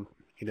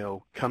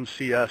come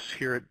see us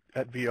here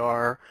at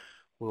VR,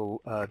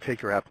 we'll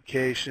take your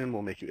application,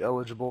 we'll make you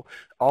eligible.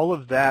 All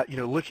of that,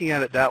 looking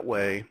at it that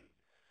way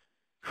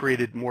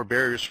created more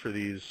barriers for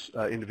these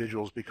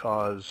individuals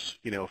because,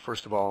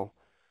 first of all,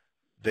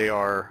 they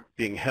are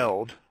being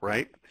held,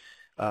 right?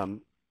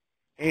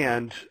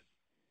 And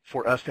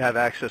for us to have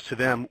access to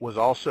them was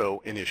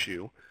also an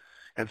issue.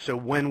 And so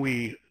when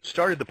we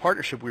started the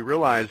partnership, we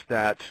realized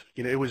that,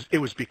 it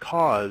was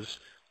because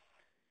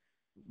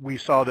we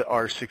saw that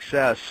our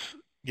success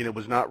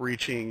was not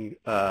reaching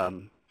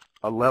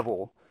a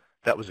level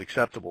that was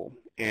acceptable.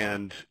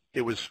 And it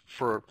was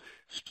for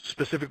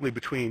specifically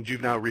between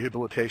juvenile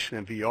rehabilitation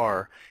and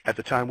VR. At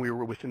the time, we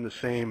were within the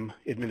same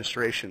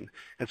administration.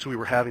 And so we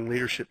were having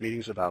leadership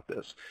meetings about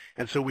this.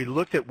 And so we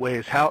looked at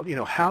ways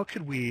how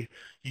could we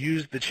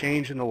use the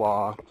change in the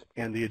law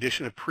and the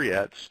addition of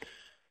pre-ETS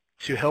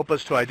to help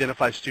us to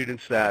identify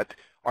students that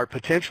are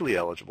potentially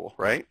eligible,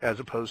 right, as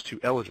opposed to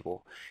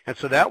eligible. And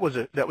so that was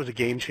a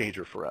game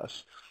changer for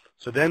us.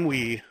 So then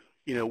we,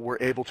 were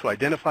able to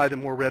identify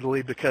them more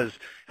readily because,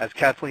 as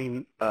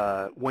Kathleen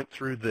went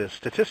through the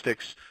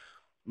statistics,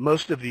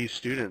 most of these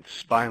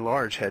students, by and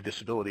large, had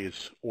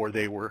disabilities, or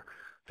they were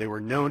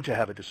known to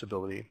have a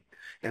disability.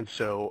 And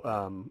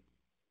so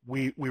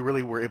we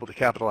really were able to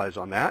capitalize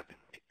on that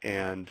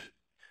and,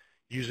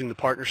 using the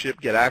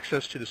partnership, get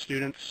access to the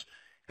students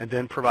and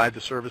then provide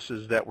the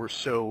services that were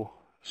so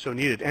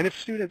needed. And if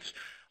students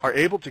are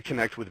able to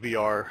connect with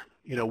VR,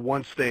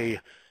 once they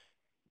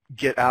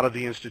get out of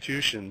the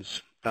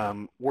institutions,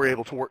 we're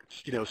able to work,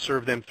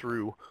 serve them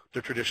through the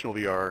traditional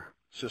VR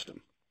system.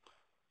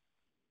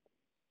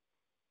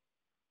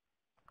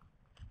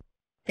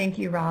 Thank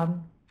you,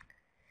 Rob.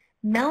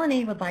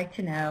 Melanie would like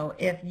to know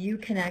if you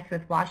connect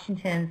with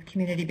Washington's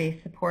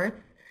community-based supports,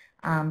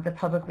 the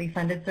publicly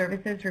funded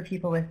services for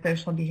people with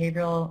social and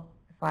behavioral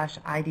 /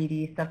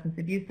 IDD substance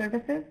abuse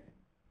services.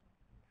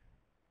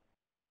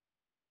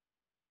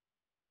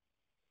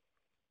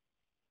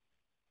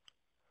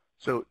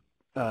 So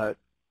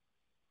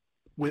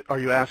are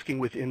you asking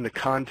within the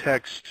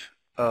context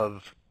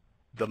of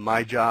the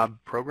My Job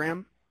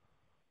program?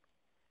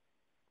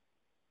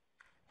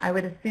 I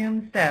would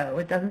assume so.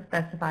 It doesn't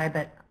specify,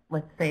 but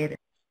let's say it is.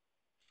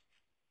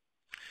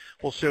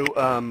 Well,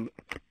 so,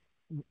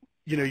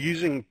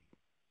 using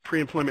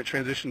pre-employment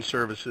transition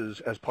services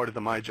as part of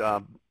the My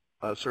Job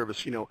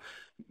service,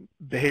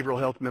 behavioral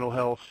health, mental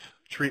health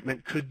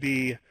treatment could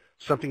be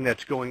something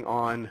that's going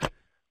on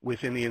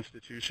within the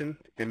institution,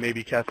 and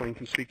maybe Kathleen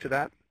can speak to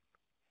that.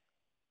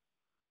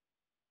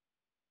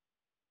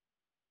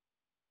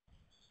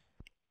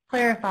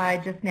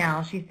 Clarified just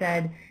now, she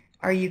said,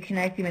 are you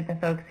connecting with the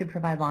folks who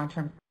provide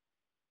long-term?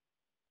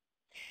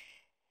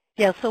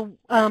 Yeah, so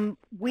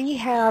we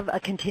have a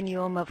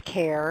continuum of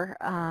care.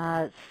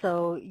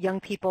 So young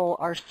people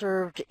are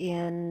served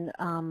in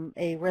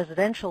a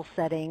residential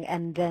setting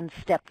and then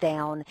step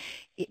down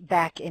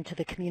back into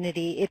the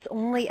community. It's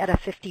only at a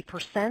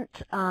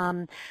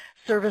 50%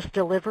 service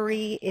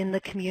delivery in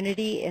the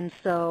community, and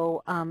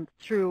so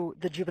through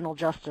the juvenile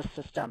justice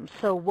system.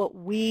 So what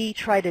we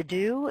try to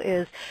do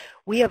is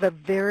we have a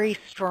very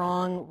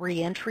strong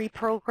reentry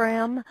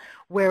program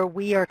where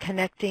we are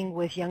connecting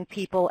with young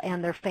people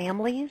and their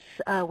families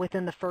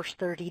within the first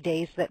 30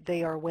 days that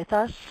they are with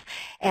us,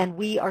 and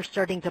we are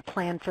starting to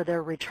plan for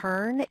their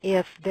return.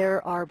 If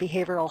there are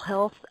behavioral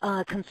health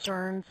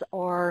concerns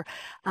or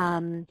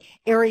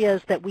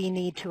areas that we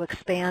need to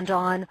expand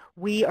on,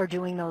 we are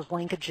doing those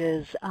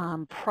linkages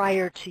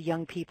prior to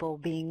young people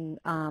being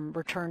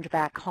returned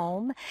back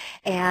home,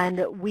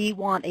 and we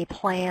want a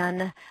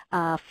plan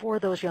for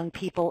those young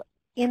people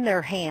in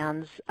their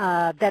hands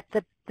that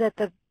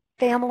the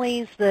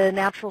families the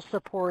natural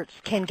supports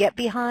can get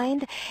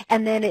behind,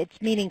 and then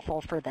it's meaningful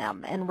for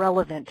them and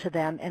relevant to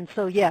them. And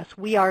so yes,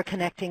 we are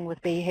connecting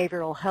with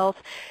behavioral health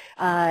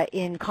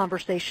in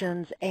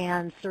conversations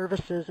and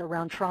services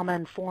around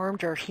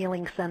trauma-informed or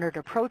healing-centered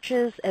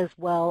approaches, as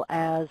well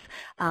as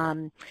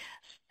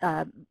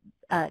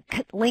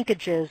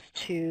linkages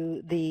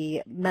to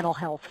the mental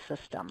health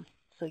system.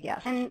 So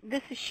yes. And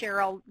this is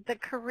Cheryl. The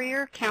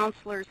career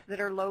counselors that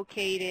are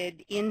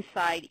located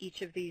inside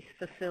each of these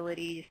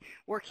facilities,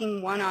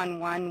 working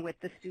one-on-one with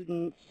the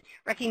students,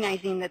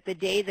 recognizing that the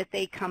day that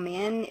they come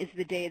in is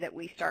the day that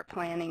we start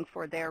planning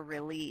for their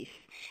release.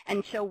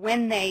 And so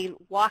when they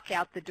walk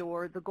out the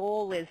door, the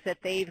goal is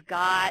that they've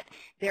got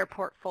their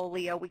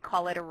portfolio. We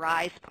call it a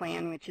RISE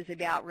plan, which is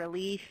about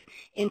release,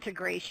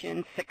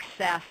 integration,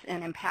 success,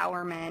 and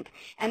empowerment.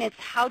 And it's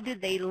how do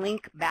they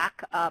link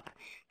back up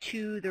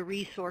to the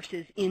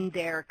resources in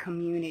their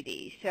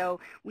community. So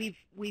we've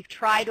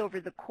tried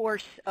over the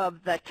course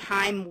of the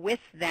time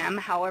with them,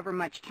 however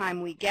much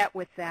time we get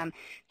with them,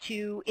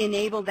 to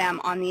enable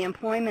them on the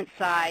employment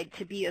side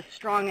to be as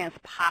strong as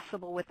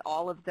possible with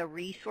all of the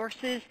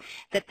resources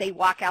that they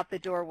walk out the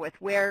door with.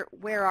 Where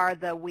are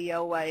the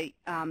WIOA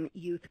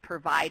youth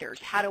providers?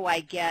 How do I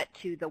get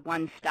to the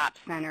one-stop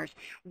centers?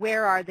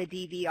 Where are the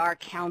DVR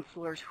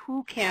counselors?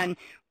 Who can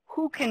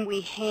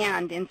we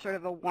hand in sort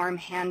of a warm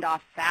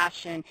handoff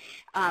fashion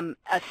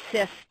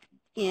assist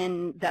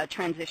in the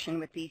transition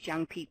with these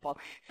young people?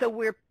 So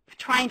we're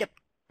trying to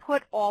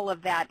put all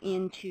of that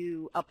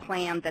into a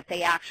plan that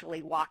they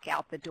actually walk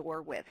out the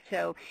door with.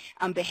 So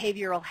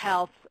behavioral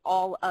health,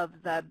 all of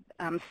the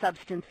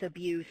substance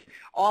abuse,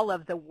 all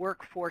of the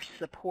workforce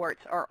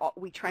supports,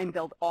 we try and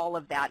build all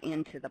of that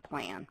into the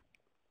plan.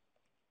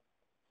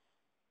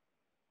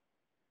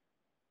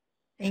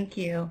 Thank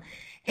you.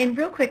 And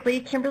real quickly,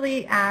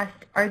 Kimberly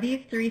asked, are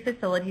these 3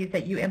 facilities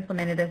that you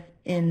implemented us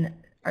in,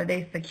 are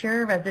they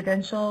secure,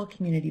 residential,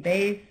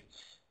 community-based?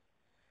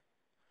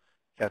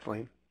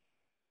 Kathleen?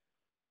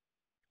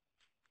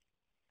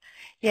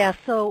 Yeah,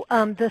 so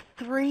the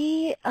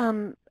 3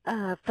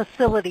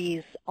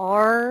 facilities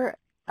are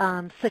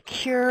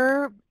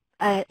secure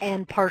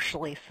and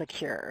partially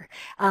secure.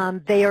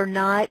 They are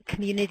not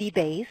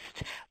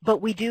community-based, but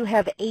we do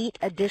have 8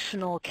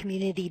 additional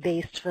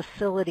community-based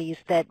facilities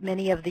that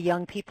many of the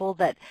young people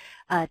that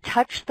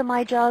touch the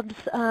My Jobs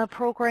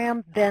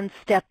program then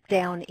step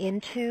down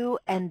into,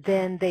 and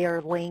then they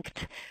are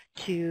linked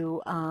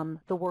to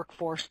the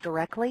workforce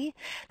directly.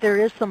 There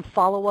is some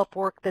follow-up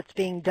work that's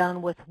being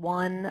done with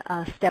one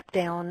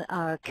step-down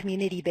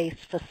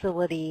community-based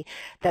facility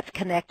that's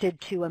connected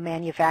to a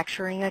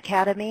manufacturing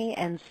academy,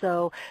 and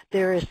so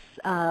there is,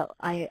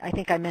 I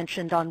think I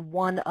mentioned on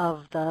one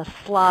of the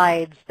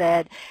slides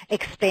that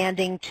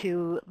expanding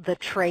to the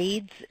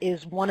trades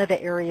is one of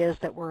the areas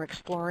that we're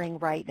exploring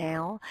right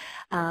now.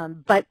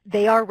 But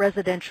they are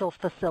residential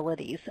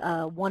facilities.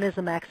 One is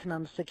a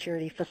maximum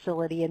security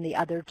facility, and the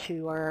other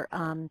 2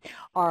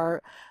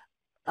 are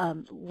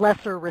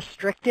lesser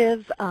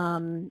restrictive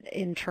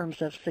in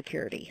terms of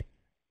security.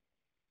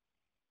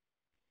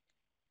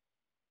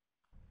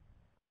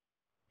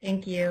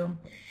 Thank you.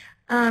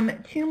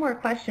 2 more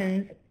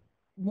questions.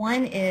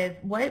 One is,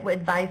 what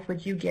advice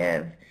would you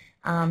give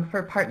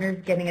for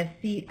partners getting a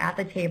seat at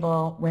the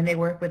table when they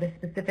work with a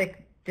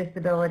specific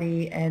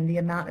disability and the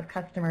amount of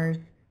customers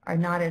are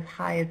not as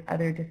high as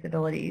other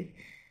disabilities?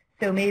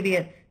 So maybe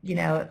it's,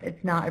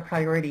 it's not a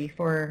priority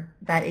for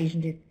that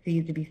agency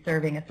to be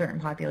serving a certain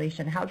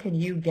population. How can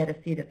you get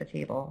a seat at the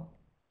table?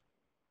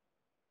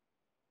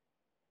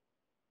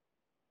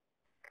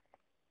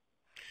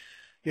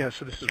 Yeah,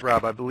 so this is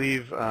Rob. I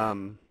believe,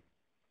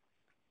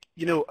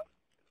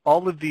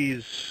 all of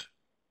these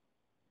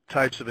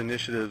types of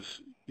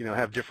initiatives,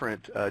 have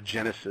different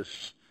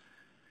genesis.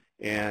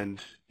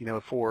 And,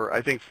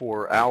 I think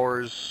for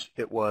ours,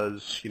 it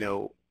was,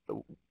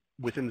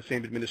 within the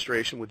same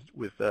administration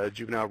with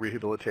juvenile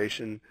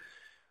rehabilitation,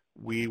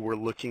 we were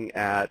looking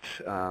at,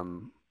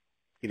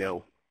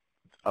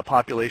 a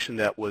population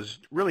that was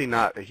really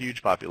not a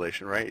huge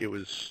population, right? It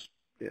was,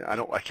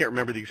 I can't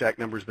remember the exact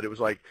numbers, but it was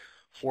like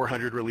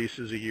 400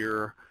 releases a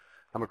year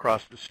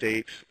across the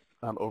state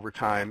over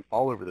time,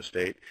 all over the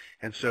state.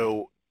 And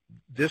so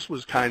this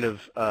was kind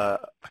of a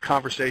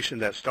conversation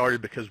that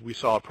started because we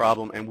saw a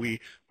problem, and we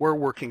were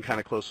working kind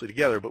of closely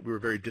together, but we were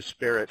very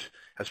disparate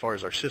as far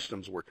as our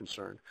systems were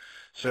concerned.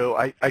 So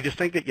I just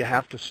think that you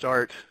have to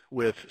start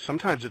with,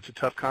 sometimes it's a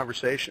tough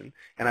conversation,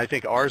 and I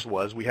think ours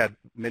was, we had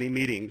many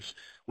meetings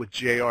with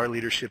JR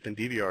leadership and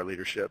DVR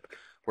leadership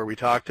where we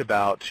talked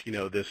about,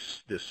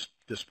 this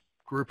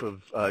group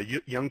of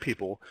young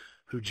people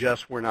who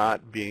just were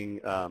not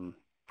being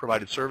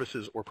provided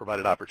services or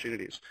provided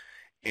opportunities.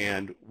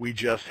 And we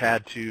just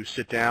had to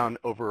sit down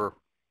over a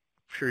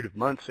period of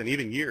months and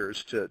even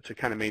years to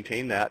kind of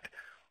maintain that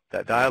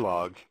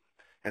dialogue.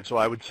 And so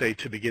I would say,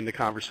 to begin the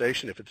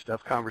conversation, if it's a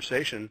tough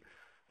conversation,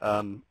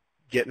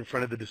 get in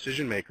front of the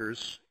decision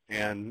makers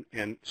and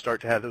start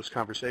to have those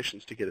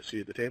conversations to get a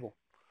seat at the table.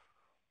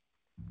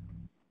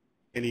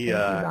 Any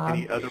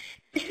other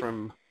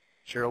from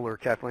Cheryl or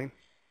Kathleen?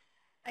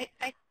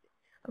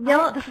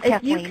 Neil, This is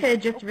if you Kathleen.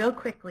 could just real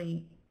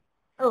quickly.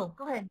 Oh,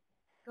 go ahead.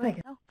 Go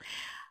ahead.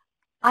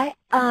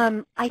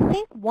 I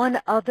think one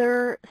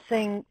other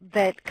thing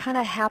that kind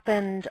of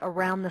happened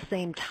around the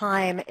same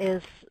time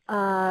is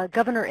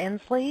Governor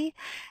Inslee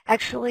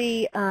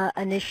actually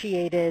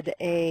initiated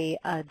a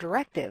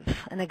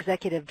directive, an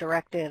executive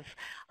directive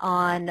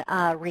on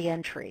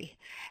reentry.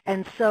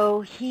 And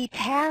so he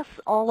tasks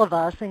all of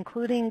us,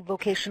 including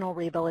vocational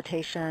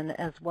rehabilitation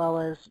as well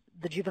as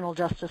the juvenile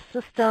justice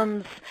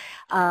systems,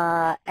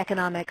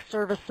 economic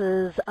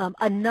services,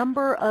 a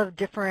number of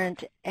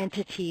different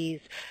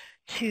entities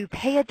to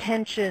pay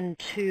attention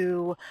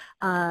to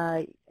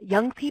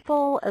young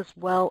people as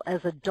well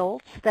as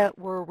adults that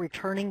were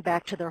returning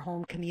back to their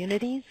home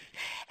communities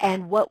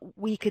and what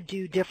we could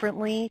do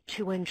differently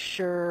to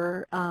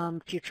ensure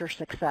future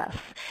success.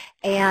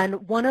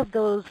 And one of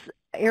those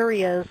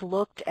areas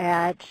looked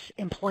at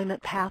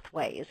employment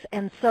pathways.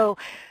 And so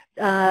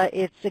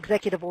it's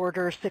Executive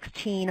Order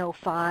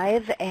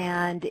 1605,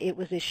 and it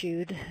was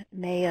issued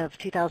May of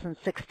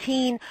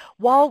 2016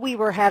 while we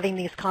were having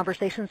these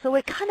conversations. So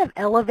it kind of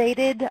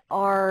elevated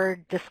our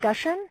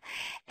discussion,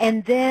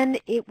 and then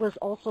it was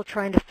also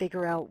trying to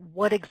figure out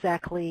what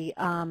exactly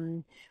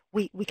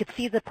we could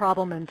see the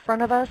problem in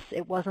front of us.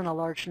 It wasn't a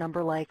large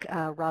number like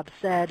Rob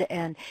said,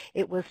 and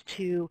it was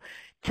to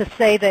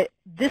say that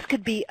this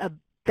could be a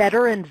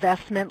better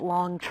investment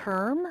long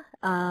term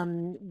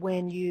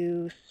when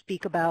you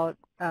speak about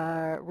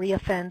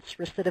reoffense,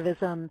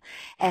 recidivism,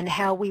 and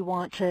how we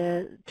want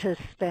to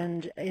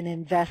spend and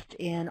invest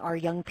in our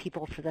young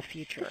people for the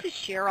future. This is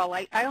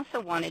Cheryl. I also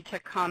wanted to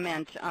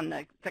comment on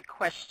the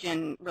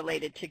question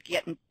related to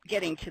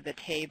getting to the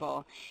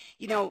table.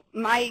 You know,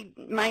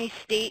 my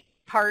state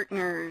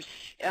partners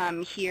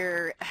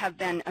here have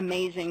been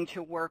amazing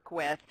to work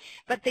with,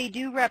 but they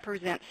do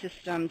represent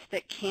systems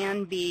that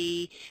can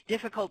be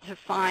difficult to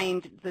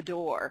find the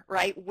door,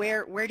 right?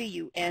 Where do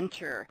you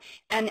enter?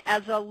 And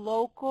as a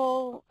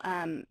local,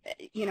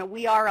 you know,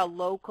 we are a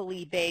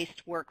locally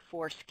based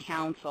workforce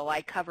council.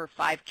 I cover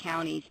 5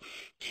 counties.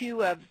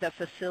 2 of the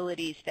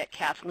facilities that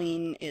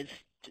Kathleen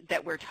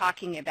that we're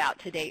talking about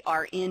today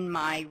are in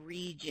my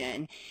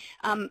region.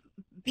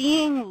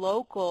 Being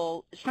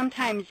local,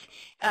 sometimes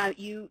if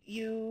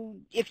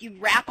you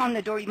rap on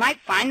the door, you might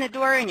find the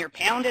door and you're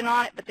pounding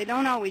on it, but they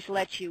don't always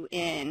let you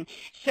in.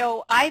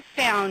 So I've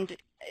found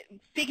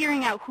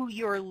figuring out who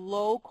your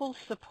local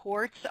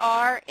supports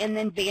are and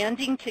then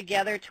banding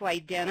together to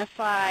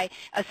identify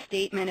a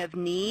statement of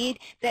need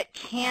that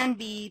can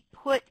be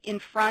put in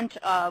front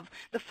of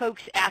the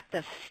folks at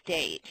the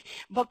state,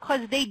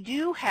 because they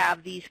do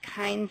have these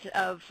kinds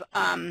of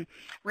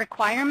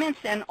requirements,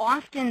 and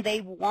often they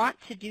want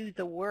to do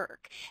the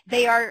work.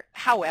 They are,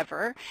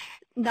 however,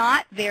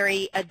 not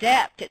very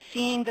adept at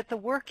seeing that the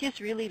work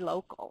is really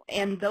local.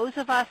 And those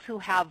of us who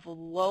have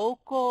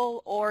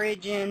local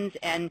origins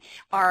and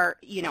are,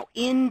 you know,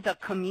 in the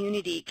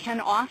community can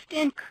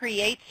often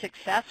create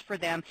success for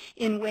them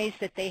in ways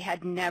that they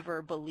had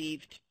never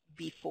believed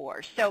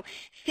before. So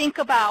think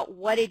about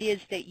what it is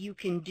that you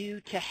can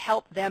do to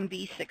help them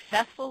be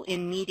successful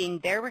in meeting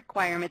their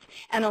requirements,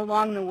 and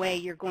along the way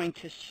you're going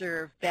to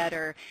serve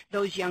better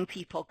those young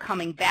people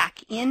coming back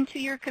into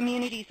your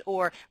communities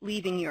or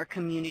leaving your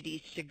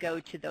communities to go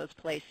to those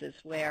places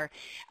where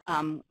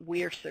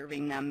we're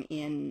serving them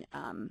in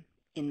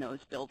those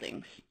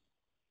buildings.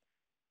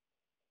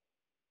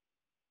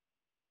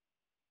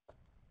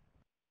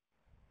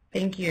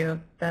 Thank you.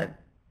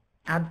 That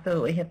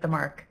absolutely hit the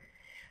mark.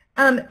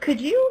 Could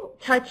you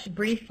touch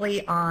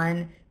briefly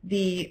on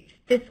the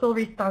fiscal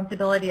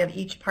responsibility of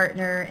each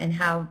partner and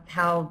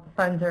how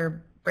funds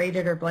are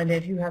braided or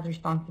blended, who has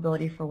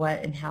responsibility for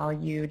what, and how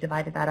you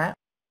divided that up?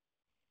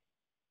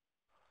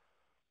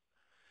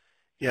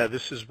 Yeah,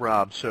 this is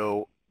Rob.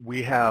 So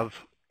we have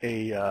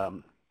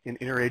an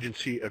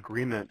interagency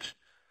agreement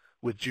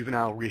with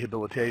juvenile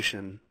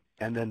rehabilitation,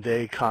 and then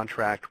they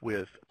contract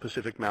with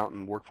Pacific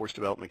Mountain Workforce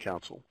Development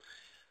Council.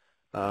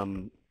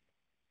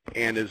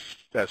 And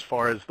as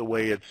far as the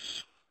way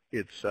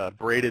it's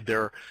braided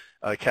there,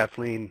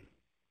 Kathleen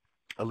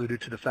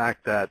alluded to the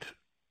fact that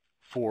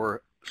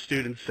for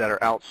students that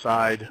are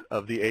outside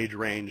of the age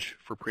range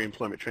for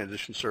pre-employment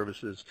transition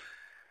services,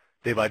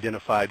 they've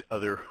identified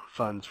other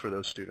funds for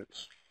those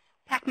students.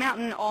 Pac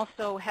Mountain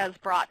also has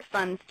brought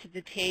funds to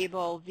the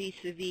table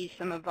vis-a-vis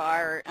some of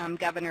our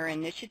Governor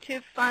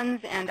Initiative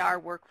funds and our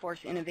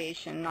Workforce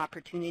Innovation and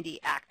Opportunity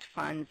Act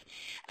funds.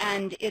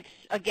 And it's,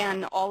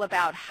 again, all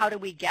about how do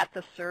we get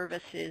the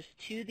services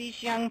to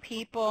these young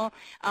people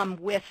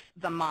with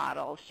the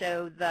model.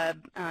 So the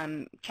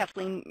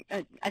Kathleen,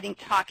 I think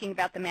talking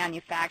about the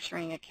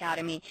Manufacturing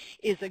Academy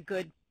is a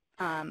good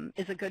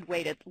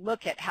way to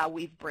look at how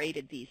we've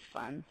braided these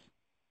funds.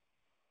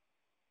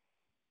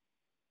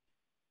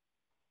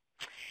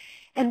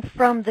 And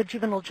from the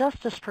juvenile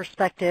justice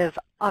perspective,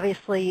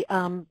 obviously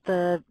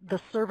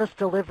the service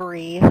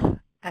delivery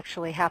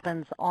actually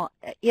happens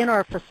in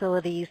our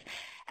facilities,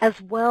 as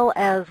well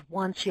as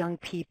once young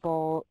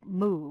people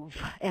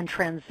move and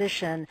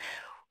transition.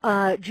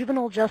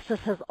 Juvenile Justice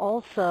has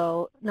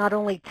also not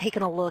only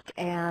taken a look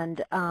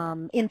and,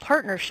 in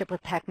partnership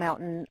with Pack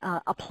Mountain,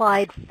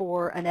 applied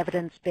for an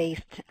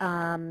evidence-based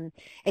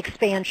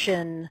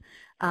expansion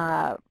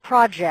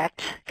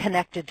project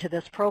connected to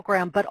this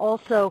program, but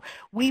also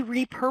we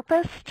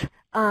repurposed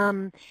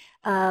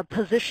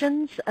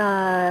positions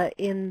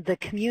in the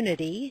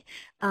community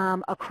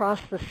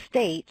across the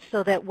state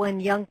so that when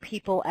young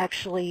people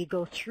actually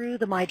go through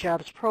the My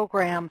Jobs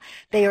program,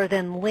 they are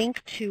then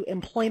linked to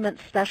employment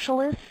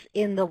specialists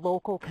in the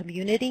local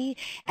community,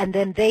 and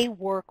then they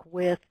work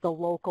with the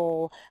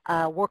local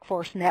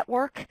workforce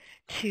network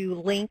to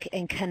link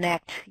and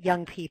connect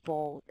young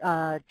people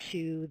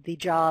to the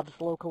jobs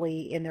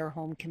locally in their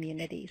home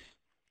communities.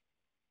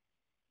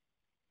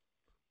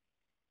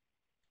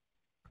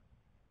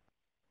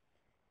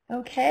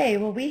 Okay,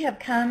 well, we have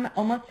come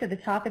almost to the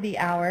top of the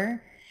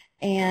hour,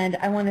 and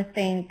I want to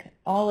thank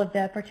all of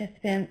the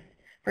participants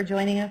for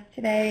joining us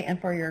today and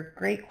for your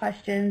great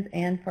questions,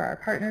 and for our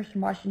partners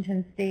from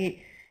Washington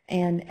State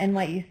and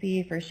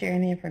NYEC for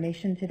sharing the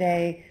information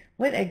today.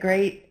 What a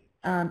great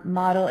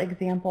model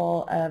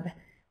example of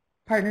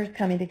partners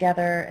coming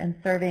together and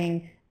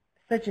serving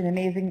such an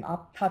amazing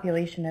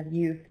population of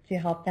youth to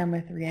help them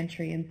with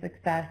reentry and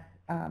success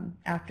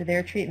after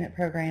their treatment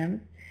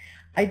programs.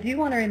 I do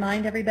want to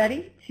remind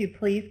everybody to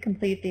please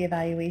complete the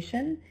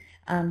evaluation.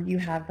 You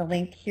have the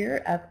link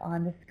here up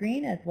on the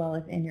screen as well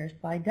as in your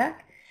slide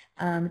deck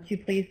to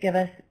please give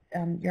us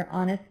your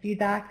honest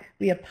feedback.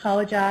 We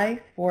apologize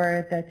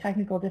for the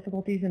technical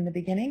difficulties in the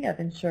beginning of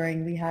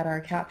ensuring we had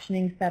our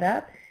captioning set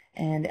up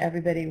and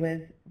everybody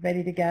was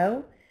ready to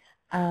go.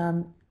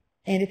 And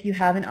if you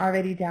haven't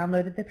already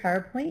downloaded the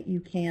PowerPoint, you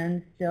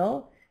can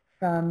still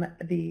from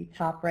the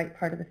top right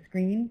part of the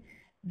screen.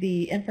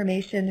 The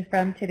information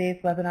from today's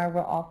webinar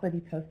will also be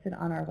posted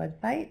on our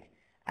website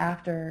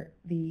after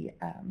the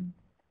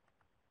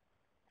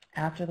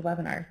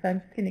webinar. So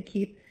I'm just going to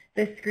keep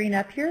this screen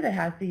up here that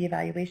has the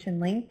evaluation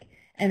link,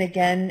 and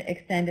again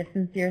extend a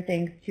sincere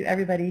thanks to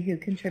everybody who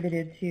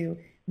contributed to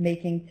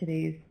making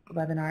today's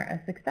webinar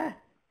a success.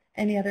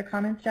 Any other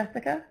comments,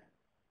 Jessica?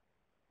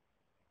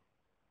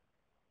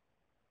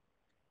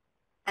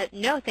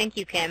 No, thank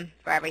you, Kim,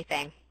 for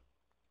everything.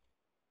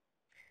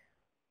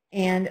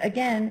 And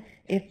again,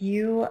 if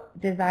you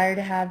desire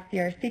to have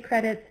CRC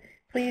credits,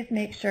 please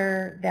make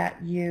sure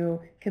that you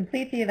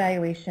complete the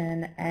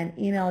evaluation and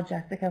email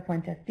Jessica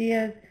Fuentes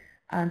Diaz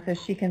so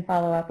she can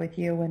follow up with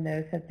you when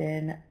those have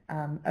been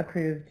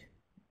approved.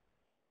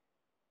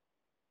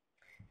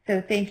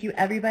 So thank you,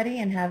 everybody,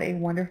 and have a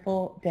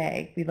wonderful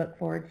day. We look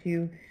forward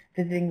to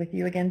visiting with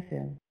you again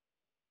soon.